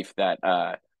a wife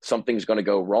that something's going to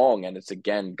go wrong, and it's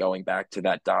again going back to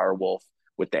that dire wolf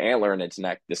with the antler in its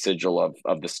neck, the sigil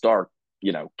of the Stark,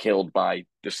 killed by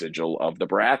the sigil of the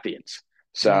Baratheons.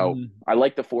 So Mm-hmm. I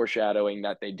like the foreshadowing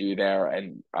that they do there,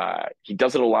 and he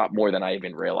does it a lot more than I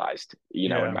even realized,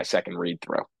 in Yeah. my second read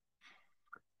through.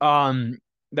 Um,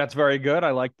 that's very good.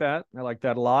 I like that. I like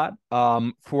that a lot.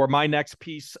 For my next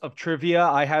piece of trivia,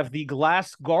 I have the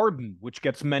glass garden, which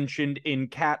gets mentioned in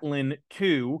Catelyn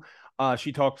 2.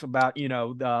 She talks about,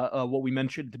 the what we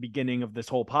mentioned at the beginning of this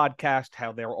whole podcast,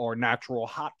 how there are natural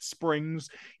hot springs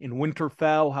in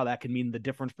Winterfell, how that can mean the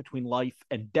difference between life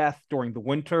and death during the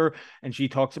winter. And she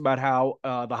talks about how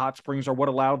the hot springs are what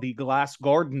allow the glass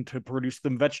garden to produce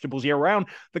them vegetables year round.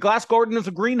 The glass garden is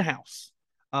a greenhouse.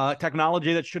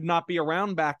 Technology that should not be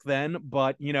around back then,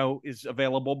 but is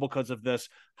available because of this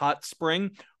hot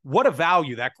spring. What a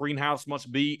value that greenhouse must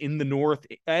be in the north,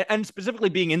 and specifically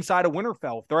being inside of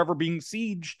Winterfell. If they're ever being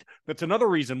sieged, that's another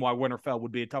reason why Winterfell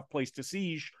would be a tough place to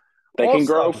siege. They can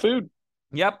grow Also, food.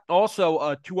 yep.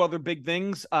 Also, two other big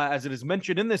things, as it is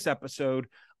mentioned in this episode,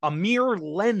 a mirror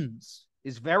lens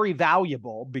is very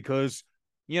valuable because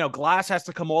glass has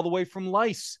to come all the way from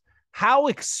lice. How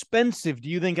expensive do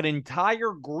you think an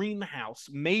entire greenhouse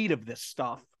made of this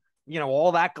stuff,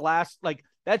 all that glass, like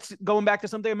that's going back to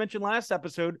something I mentioned last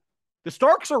episode. The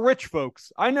Starks are rich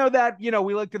folks. I know that, we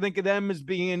like to think of them as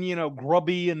being,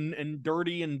 grubby and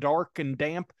dirty and dark and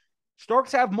damp.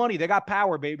 Starks have money. They got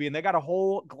power, baby, and they got a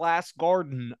whole glass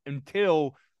garden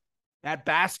until that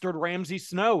bastard Ramsay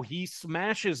Snow, he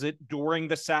smashes it during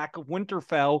the sack of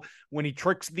Winterfell when he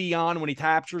tricks Theon, when he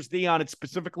captures Theon. It's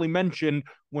specifically mentioned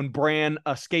when Bran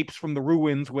escapes from the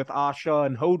ruins with Asha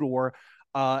and Hodor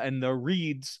and the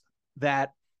Reeds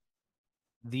that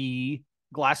the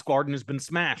glass garden has been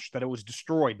smashed, that it was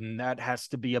destroyed, and that has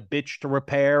to be a bitch to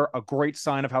repair. A great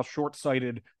sign of how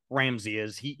short-sighted Ramsay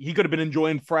is. He could have been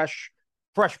enjoying fresh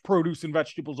produce and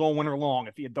vegetables all winter long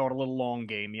if he had thought a little long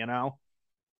game,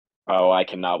 Oh, I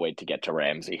cannot wait to get to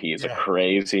Ramsay. He is a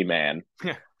crazy man.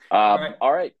 Yeah.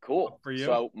 All right, Cool. for you.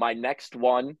 So my next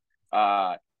one,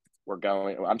 I'm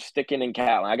sticking in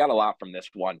Catelyn. I got a lot from this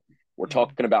one. We're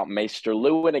talking about Maester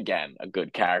Luwin again, a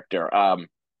good character.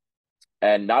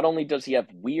 And not only does he have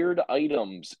weird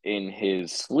items in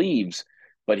his sleeves,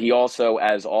 but he also,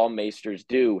 as all maesters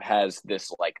do, has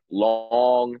this like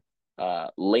long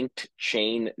linked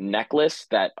chain necklace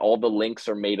that all the links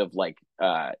are made of like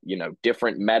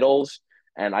different metals.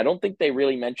 And I don't think they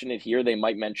really mention it here. They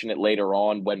might mention it later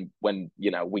on when we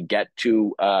get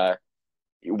to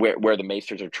where the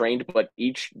maesters are trained, but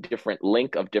each different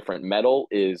link of different metal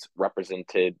is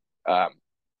represents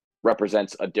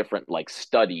a different like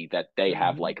study that they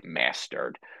have like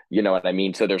mastered. You know what I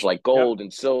mean? So there's like gold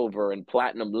and silver and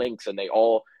platinum links, and they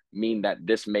all mean that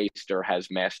this maester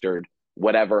has mastered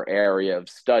whatever area of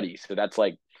study. So that's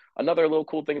like another little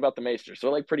cool thing about the maesters. So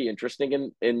like pretty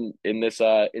interesting in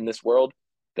this world.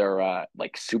 They're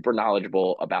like super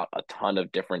knowledgeable about a ton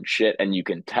of different shit, and you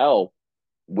can tell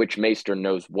which maester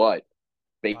knows what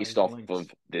based off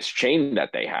of this chain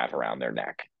that they have around their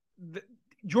neck.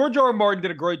 George R. R. Martin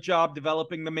did a great job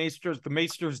developing the Maesters. The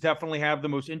Maesters definitely have the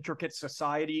most intricate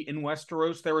society in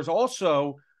Westeros. There is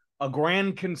also a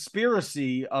grand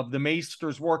conspiracy of the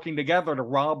Maesters working together to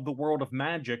rob the world of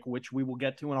magic, which we will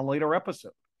get to in a later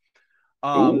episode.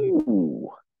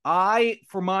 Ooh.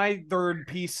 For my third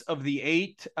piece of the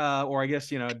eight, or I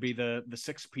guess, it'd be the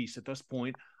sixth piece at this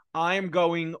point, I'm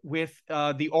going with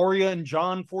the Arya and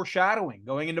Jon foreshadowing.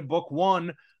 Going into book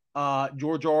one,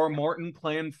 George R. R. Martin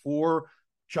planned for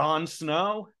Jon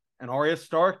Snow and Arya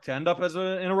Stark to end up in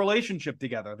a relationship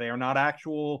together. They are not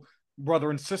actual brother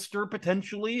and sister,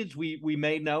 potentially, as we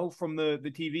may know from the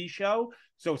TV show.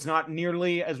 So it's not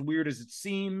nearly as weird as it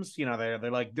seems.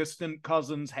 They're like distant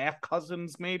cousins, half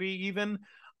cousins, maybe even.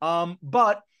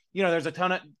 But there's a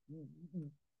ton of.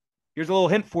 Here's a little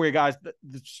hint for you guys.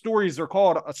 The stories are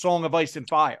called A Song of Ice and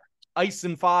Fire. Ice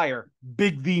and fire,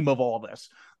 big theme of all this.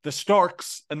 The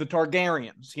Starks and the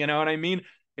Targaryens. You know what I mean?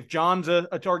 If Jon's a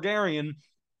Targaryen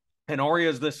and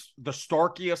Arya's the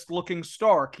Starkiest looking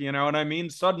Stark, you know what I mean?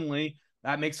 Suddenly,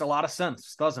 that makes a lot of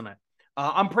sense, doesn't it?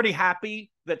 I'm pretty happy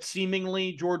that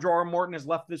seemingly George R. R. Martin has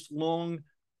left this long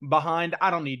behind. I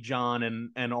don't need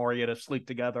Jon and Arya to sleep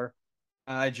together.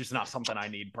 It's just not something I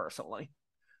need personally.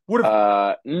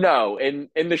 No, in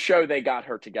the show they got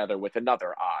her together with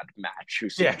another odd match who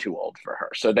seemed too old for her,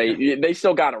 so they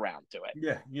still got around to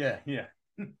it. Yeah.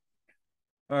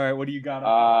 All right, what do you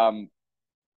got?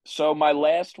 So my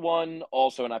last one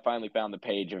also, and I finally found the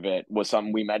page of it, was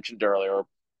something we mentioned earlier.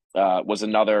 Was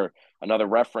another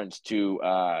reference to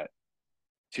the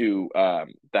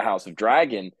House of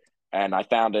Dragon, and I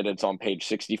found it. It's on page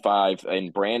 65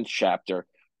 in Bran's chapter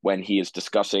when he is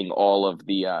discussing all of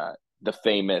the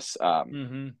famous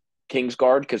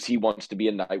Kingsguard, because he wants to be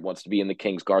a knight, wants to be in the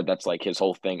Kingsguard. That's like his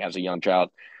whole thing as a young child.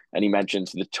 And he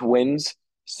mentions the twins,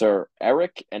 Sir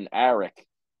Eric and Aric,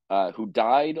 who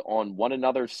died on one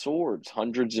another's swords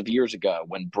hundreds of years ago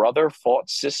when brother fought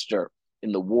sister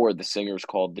in the war the singers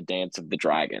called the Dance of the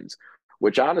Dragons.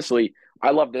 which honestly,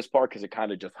 I love this part because it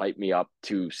kind of just hyped me up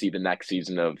to see the next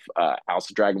season of House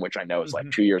of Dragon, which I know is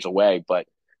like 2 years away. But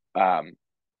um,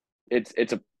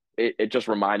 it just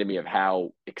reminded me of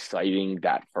how exciting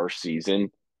that first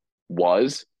season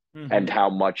was, and how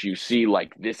much you see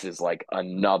like this is like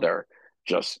another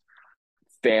just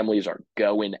families are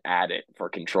going at it for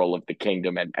control of the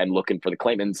kingdom and looking for the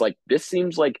claim. And it's like this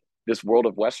seems like this world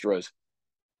of Westeros,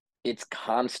 it's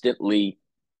constantly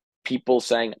people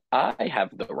saying, I have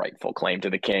the rightful claim to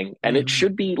the king. And it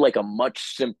should be like a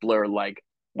much simpler, like,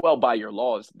 well, by your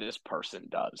laws, this person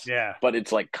does. Yeah. But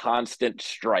it's like constant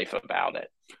strife about it.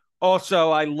 Also,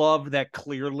 I love that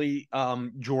clearly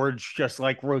George just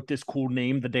like wrote this cool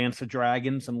name, the Dance of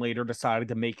Dragons, and later decided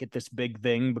to make it this big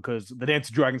thing because the Dance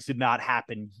of Dragons did not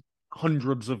happen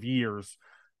hundreds of years.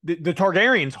 The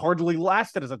Targaryens hardly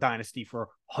lasted as a dynasty for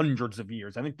hundreds of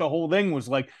years. I think the whole thing was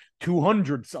like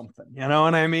 200 something. You know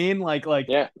what I mean?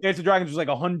 Yeah. Dance of Dragons was like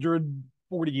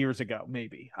 140 years ago,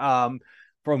 maybe. From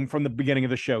the beginning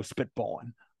of the show,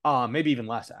 spitballing. Maybe even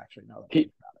less actually. No,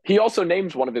 he also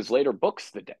names one of his later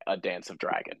books A Dance of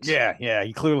Dragons. Yeah,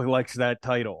 he clearly likes that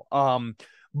title.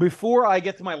 Before I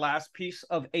get to my last piece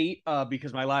of 8,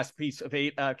 because my last piece of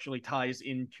 8 actually ties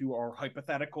into our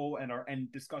hypothetical and our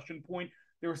end discussion point,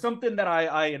 there was something that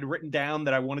I had written down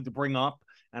that I wanted to bring up,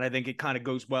 and I think it kind of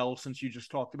goes well since you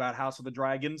just talked about House of the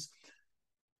Dragons.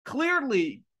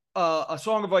 Clearly, A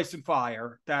Song of Ice and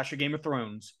Fire - A Game of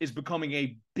Thrones is becoming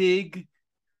a big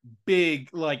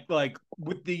like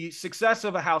with the success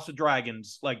of A House of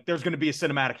Dragons, like there's going to be a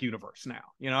cinematic universe now.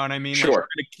 You know what I mean? Sure. Like, we're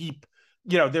going to keep,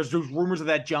 there's those rumors of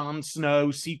that Jon Snow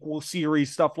sequel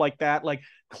series, stuff like that. Like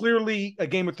clearly, A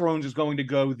Game of Thrones is going to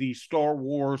go the Star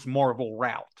Wars Marvel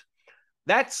route.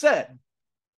 That said,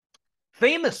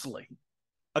 famously,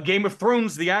 A Game of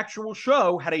Thrones, the actual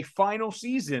show, had a final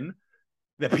season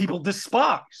that people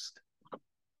despised.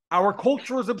 Our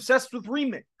culture is obsessed with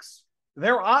remakes.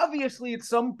 There obviously at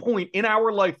some point in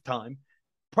our lifetime,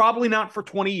 probably not for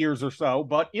 20 years or so,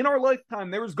 but in our lifetime,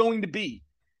 there is going to be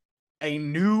a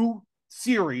new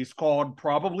series called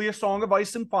probably A Song of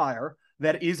Ice and Fire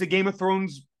that is A Game of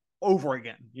Thrones over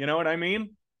again. You know what I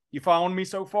mean? You following me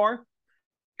so far?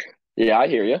 Yeah, I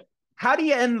hear you. How do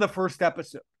you end the first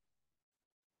episode?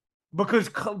 Because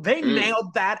they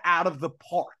nailed that out of the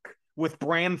park with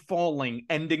Bran falling,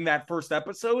 ending that first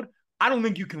episode. I don't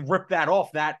think you can rip that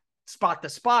off that spot to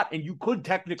spot, and you could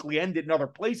technically end it in other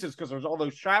places because there's all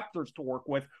those chapters to work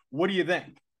with. What do you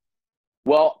think?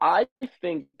 Well, I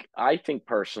think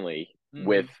personally,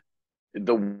 with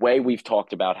the way we've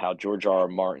talked about how George R. R.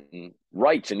 Martin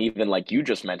writes, and even like you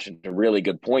just mentioned, a really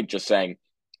good point, just saying,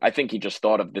 I think he just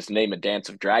thought of this name, A Dance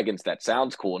of Dragons, that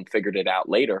sounds cool, and figured it out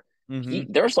later.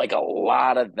 There's like a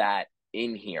lot of that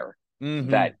in here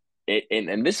that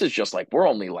and this is just like, we're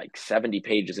only like 70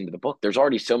 pages into the book. There's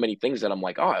already so many things that I'm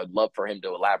like, oh, I'd love for him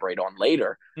to elaborate on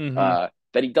later, that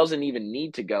he doesn't even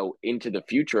need to go into the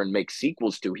future and make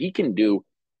sequels to. He can do,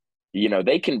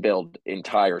 they can build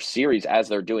entire series as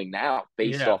they're doing now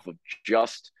based off of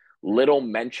just little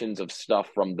mentions of stuff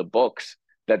from the books,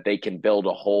 that they can build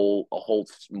a whole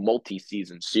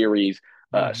multi-season series,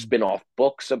 spin-off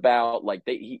books about. Like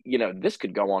this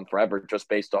could go on forever just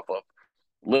based off of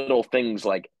little things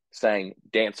like saying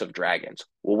Dance of Dragons.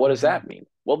 Well, what does that mean?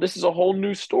 Well, this is a whole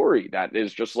new story that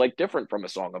is just like different from A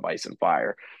Song of Ice and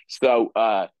Fire. So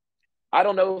I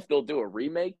don't know if they'll do a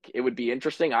remake. It would be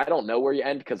interesting. I don't know where you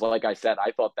end because, like I said,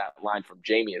 I thought that line from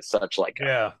Jaime is such like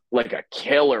a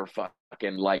killer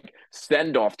fucking like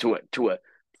send off to a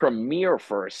premiere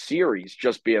for a series,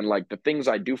 just being like, the things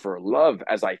I do for love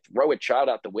as I throw a child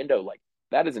out the window. Like,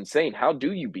 that is insane. How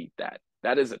do you beat that?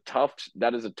 That is a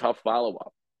tough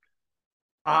follow-up.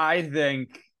 I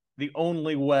think the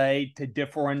only way to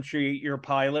differentiate your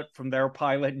pilot from their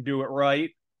pilot and do it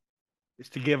right is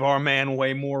to give our man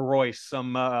Raymar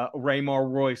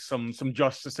Royce some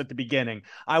justice at the beginning.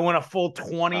 I want a full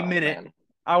 20 minutes.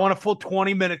 I want a full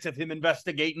 20 minutes of him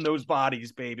investigating those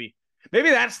bodies, baby.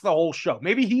 Maybe that's the whole show.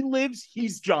 Maybe he lives,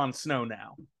 he's Jon Snow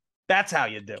now. That's how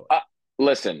you do it.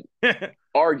 Listen,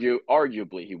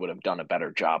 arguably he would have done a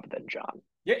better job than Jon.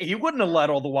 Yeah, he wouldn't have let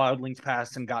all the wildlings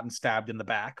pass and gotten stabbed in the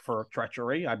back for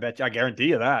treachery. I guarantee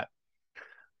you that.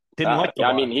 Didn't like the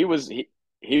I mean, he was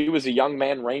a young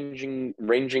man ranging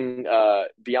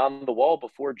beyond the wall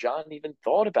before Jon even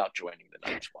thought about joining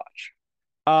the Night's Watch.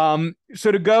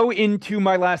 So to go into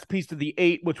my last piece of the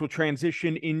 8, which will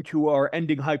transition into our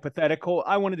ending hypothetical,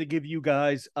 I wanted to give you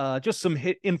guys just some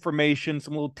hit information,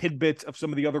 some little tidbits of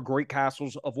some of the other great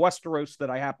castles of Westeros that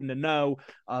I happen to know,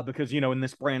 because, in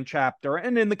this Bran chapter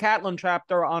and in the Catelyn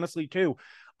chapter, honestly, too.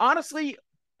 Honestly,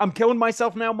 I'm killing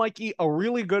myself now, Mikey. A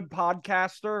really good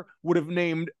podcaster would have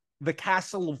named the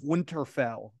Castle of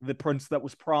Winterfell the prince that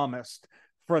was promised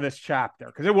for this chapter,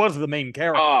 because it was the main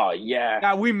character. Oh yeah,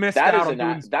 Yeah, we missed out on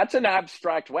doing. that's an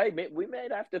abstract way. We may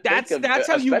have to think of, That's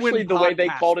how you especially win the way they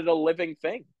podcast. called it a living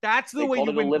thing. That's the They way called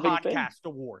you it a win living podcast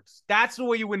thing. awards. That's the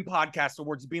way you win podcast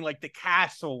awards, being like the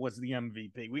castle was the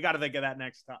MVP. We got to think of that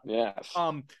next time. Yes.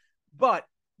 But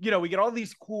we get all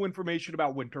these cool information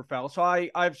about Winterfell. So I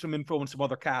have some info on some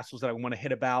other castles that I want to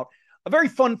hit about. A very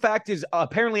fun fact is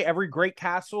apparently every great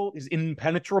castle is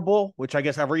impenetrable, which I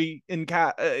guess every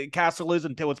castle is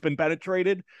until it's been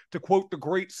penetrated. To quote the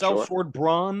great sellsword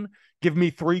Bran, "Give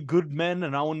me 3 good men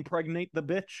and I'll impregnate the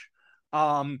bitch."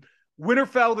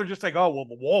 Winterfell, they're just like, oh, well,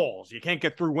 the walls. You can't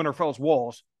get through Winterfell's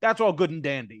walls. That's all good and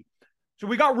dandy. So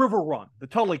we got River Run, the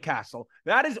Tully Castle.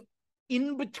 That is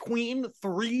in between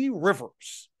 3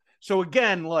 rivers. So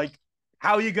again, like,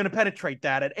 how are you going to penetrate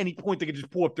that? At any point, they can just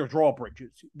pull up their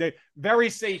drawbridges. They're very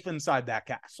safe inside that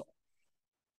castle.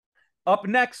 Up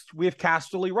next, we have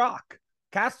Casterly Rock.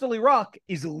 Casterly Rock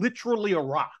is literally a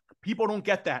rock. People don't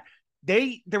get that.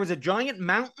 There was a giant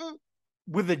mountain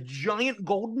with a giant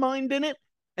gold mine in it,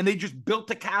 and they just built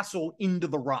a castle into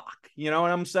the rock. You know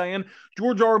what I'm saying?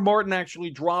 George R. R. Martin actually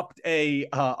dropped a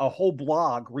whole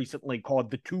blog recently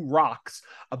called "The Two Rocks"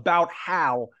 about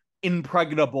how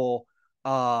impregnable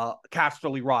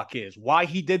Casterly Rock is. Why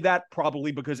he did that?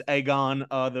 Probably because Aegon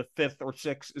the 5th or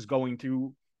 6th is going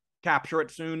to capture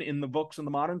it soon in the books in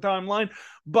the modern timeline.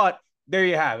 But there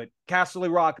you have it.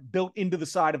 Casterly Rock, built into the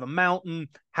side of a mountain,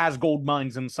 has gold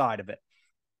mines inside of it.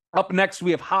 Up next,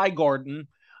 we have Highgarden.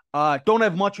 Don't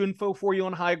have much info for you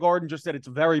on Highgarden, just that it's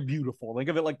very beautiful. Think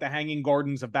of it like the Hanging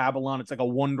Gardens of Babylon. It's like a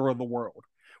wonder of the world,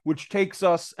 which takes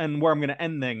us, and where I'm going to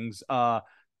end things,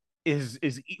 is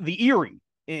the Eyrie.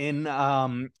 It's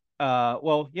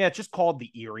just called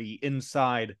the Eyrie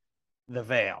inside the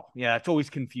Vale. Yeah, it's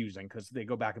always confusing because they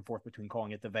go back and forth between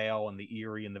calling it the Vale and the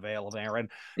Eyrie and the Vale of Arryn.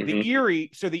 Mm-hmm.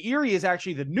 The Eyrie is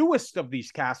actually the newest of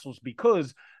these castles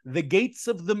because the Gates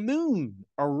of the Moon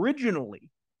originally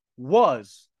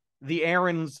was the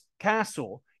Arryn's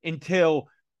castle until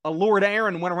a Lord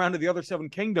Arryn went around to the other 7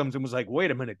 kingdoms and was like,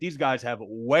 wait a minute, these guys have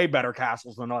way better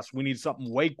castles than us. We need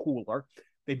something way cooler.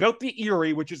 They built the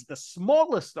Eyrie, which is the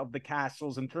smallest of the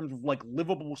castles in terms of like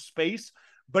livable space,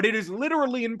 but it is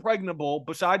literally impregnable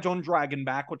besides on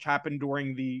Dragonback, which happened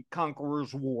during the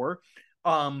Conqueror's War.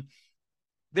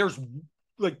 There's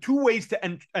like 2 ways to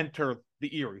enter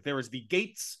the Eyrie. There is the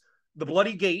gates, the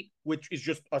Bloody Gate, which is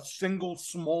just a single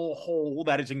small hole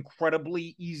that is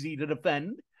incredibly easy to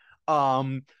defend.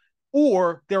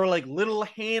 Or there are like little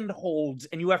handholds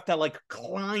and you have to like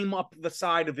climb up the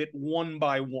side of it one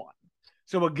by one.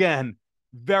 So again,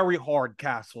 very hard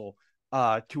castle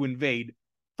to invade.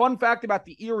 Fun fact about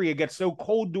the Eyrie, it gets so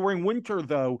cold during winter,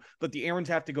 though, that the Arryns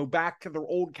have to go back to their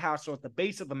old castle at the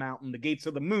base of the mountain, the Gates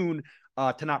of the Moon,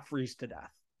 to not freeze to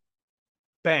death.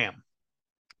 Bam.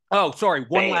 Oh, sorry.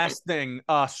 One last thing.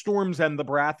 Storm's End, the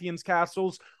Baratheons'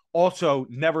 castles, also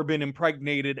never been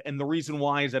impregnated. And the reason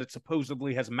why is that it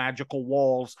supposedly has magical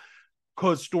walls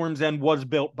because Storm's End was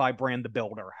built by Bran the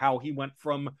Builder. How he went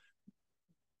from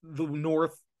the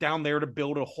north down there to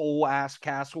build a whole ass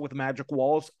castle with magic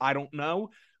walls, I don't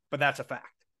know, but that's a fact.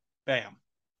 Bam.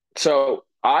 So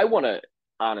I want to,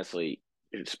 honestly,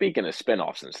 speaking of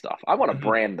spinoffs and stuff, I want a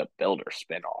Bran the Builder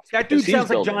spinoff. That dude sounds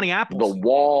like Johnny Appleseed. The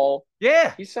Wall.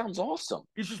 Yeah. He sounds awesome.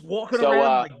 He's just walking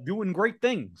around like doing great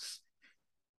things.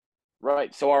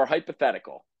 Right. So our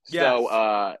hypothetical.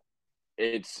 Yes.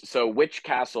 So which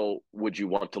castle would you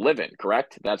want to live in,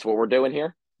 correct? That's what we're doing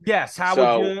here? Yes. How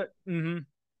would you... Mm-hmm.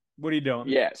 What are you doing?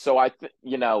 Yeah, so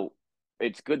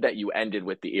it's good that you ended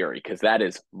with the Eyrie because that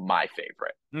is my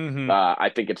favorite. Mm-hmm. I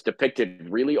think it's depicted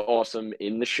really awesome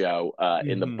in the show.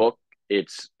 In the book,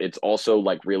 it's also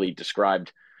like really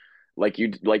described, like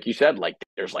you said, like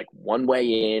there's like one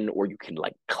way in, or you can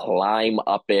like climb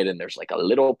up it, and there's like a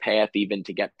little path even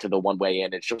to get to the one way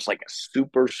in. It's just like a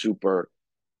super super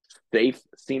safe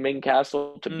seeming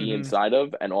castle to be inside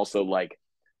of, and also like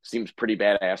seems pretty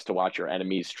badass to watch your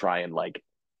enemies try and like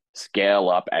scale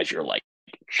up as you're like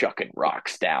chucking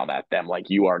rocks down at them. Like,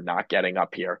 you are not getting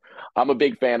up here. I'm a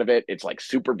big fan of it. It's like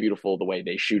super beautiful the way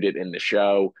they shoot it in the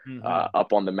show,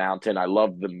 up on the mountain. I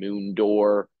love the moon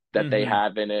door that they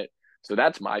have in it. So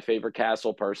that's my favorite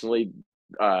castle personally.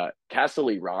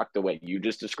 Casterly Rock, the way you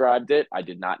just described it, I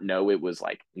did not know it was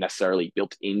like necessarily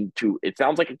built into. It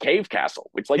sounds like a cave castle,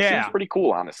 which like seems pretty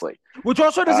cool, honestly. Which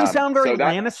also doesn't sound very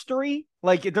Lannistery.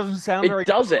 Like, it doesn't sound very. It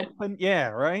doesn't. Yeah,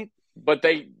 right. But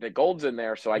the gold's in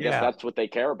there, so I guess that's what they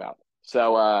care about.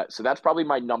 So that's probably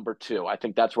my number two. I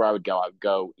think that's where I would go. I would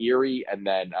go Erie and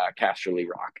then Casterly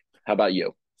Rock. How about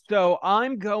you? So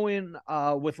I'm going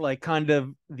with like kind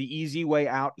of the easy way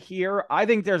out here. I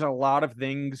think there's a lot of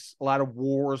things, a lot of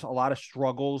wars, a lot of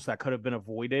struggles that could have been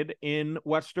avoided in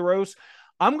Westeros.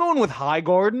 I'm going with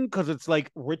Highgarden because it's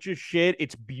like rich as shit.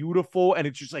 It's beautiful and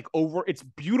it's just like it's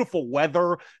beautiful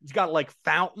weather. It's got like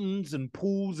fountains and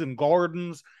pools and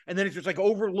gardens. And then it's just like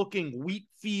overlooking wheat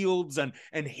fields and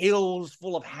hills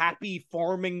full of happy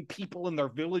farming people in their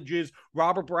villages.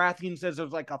 Robert Baratheon says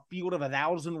there's like a field of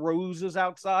 1,000 roses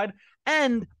outside.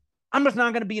 And I'm just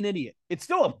not going to be an idiot. It's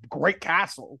still a great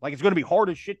castle. Like it's going to be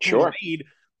hard as shit to Sure. invade.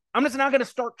 I'm just not going to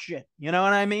start shit. You know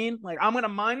what I mean? Like I'm going to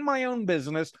mind my own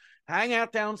business, hang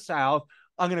out down south.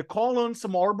 I'm going to call on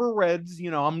some Arbor Reds.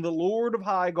 You know, I'm the Lord of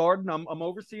Highgarden. I'm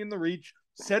overseeing the Reach.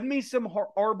 Send me some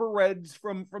Arbor Reds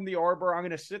from the Arbor. I'm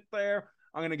going to sit there.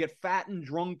 I'm going to get fat and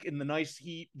drunk in the nice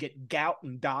heat, get gout,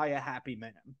 and die a happy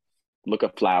man. Look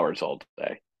at flowers all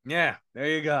day. Yeah, there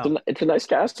you go. It's a nice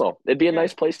castle. It'd be a Yeah.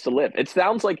 nice place to live. It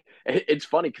sounds like it's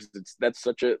funny because that's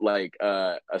such a like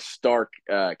a stark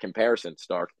comparison,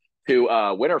 Stark to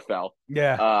Winterfell,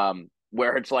 Yeah.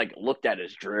 where it's like looked at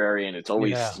as dreary and it's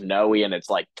always Yeah. snowy and it's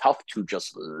like tough to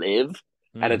just live.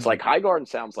 And it's Mhm. like Highgarden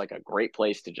sounds like a great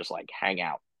place to just like hang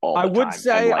out all I the would time and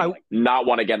say like not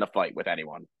want to get in a fight with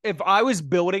anyone. if I was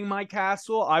building my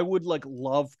castle, I would like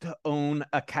love to own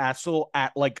a castle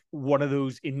at like one of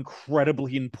those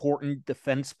incredibly important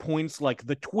defense points, like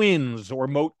the Twins or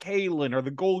Moat Cailin or the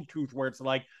Goldtooth, where it's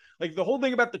like the whole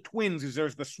thing about the Twins is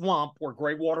there's the swamp where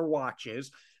Greywater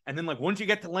watches, and then like once you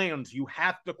get to lands, you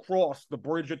have to cross the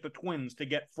bridge at the Twins to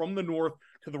get from the north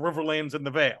to the Riverlands and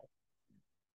the Vale.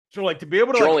 So like to be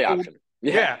able to It's your like only hold, option.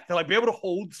 Yeah. yeah, to like be able to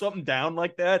hold something down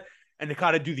like that, and to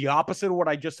kind of do the opposite of what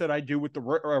I just said I do with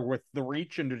the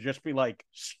Reach, and to just be like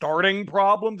starting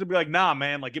problems and be like, nah,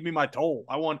 man, like give me my toll.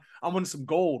 I want some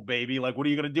gold, baby. Like, what are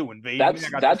you gonna do? Invade me? I got this.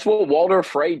 That's what Walter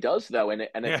Frey does though, and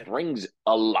Yeah, it brings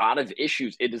a lot of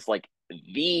issues. It is like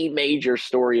the major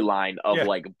storyline of yeah,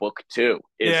 like book two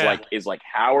yeah, is like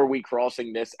how are we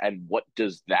crossing this and what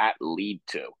does that lead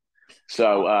to?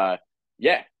 So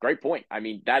yeah, great point. I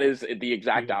mean, that is the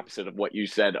exact dude. opposite of what you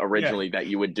said Yeah, originally that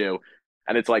you would do.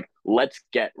 And it's like, let's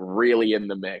get really in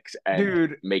the mix and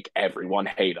dude. make everyone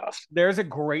hate us. There's a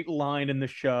great line in the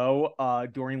show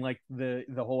during like the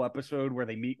whole episode where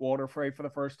they meet Walter Frey for the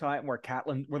first time, where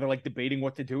they're like debating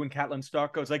what to do, and Catelyn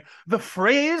Stark goes like, the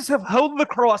Freys have held the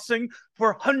crossing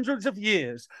for hundreds of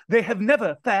years. They have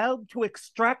never failed to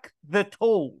extract the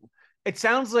toll. It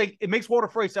sounds like it makes Walter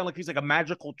Frey sound like he's like a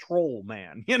magical troll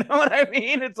man. You know what I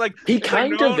mean? He It's like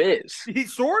kind of no, is. he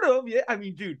sort of, yeah. I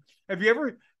mean, dude, have you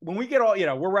ever when we get all,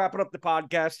 we're wrapping up the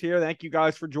podcast here. Thank you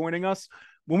guys for joining us.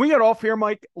 When we get off here,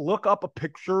 Mike, look up a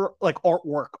picture, like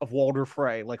artwork of Walter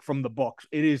Frey, like from the books.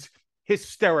 It is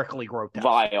hysterically grotesque.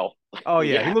 Vile. Oh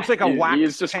yeah, he Yeah. looks like a He wax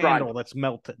is described candle that's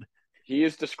melted. he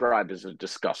is described as a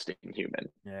disgusting human.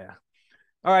 Yeah.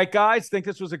 All right, guys. Think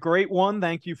this was a great one.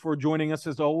 Thank you for joining us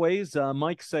as always.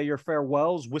 Mike, say your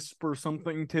farewells. Whisper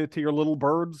something to your little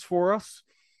birds for us.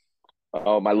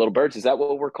 Oh, my little birds. Is that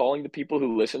what we're calling the people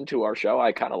who listen to our show?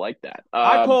 I kind of like that.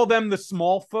 I call them the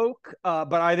small folk,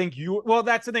 but I think well,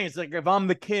 that's the thing. It's like if I'm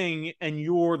the king and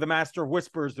you're the master of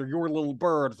whispers, they're your little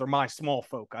birds, they're my small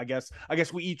folk. I guess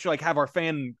we each like have our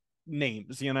fan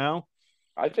names, you know?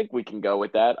 I think we can go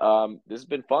with that. This has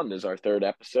been fun. This is our third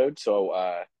episode.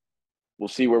 So we'll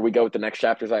see where we go with the next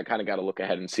chapters. I kind of got to look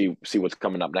ahead and see what's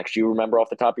coming up next. You remember off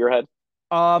the top of your head?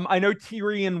 I know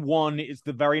Tyrion 1 is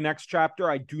the very next chapter.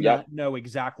 I do Yep. not know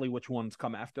exactly which ones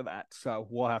come after that. So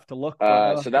we'll have to look,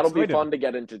 So that'll be excited. fun to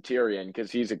get into Tyrion because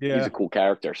he's Yeah. a cool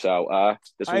character. So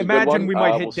this I was a good imagine one. we might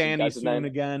We'll hit see you Danny guys in soon then.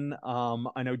 again.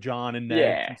 I know John and Ned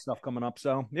Yeah. and stuff coming up.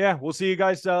 So yeah, we'll see you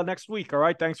guys next week. All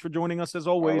right. Thanks for joining us as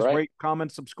All always. right. Rate,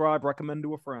 comment, subscribe, recommend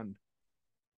to a friend.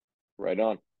 Right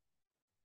on.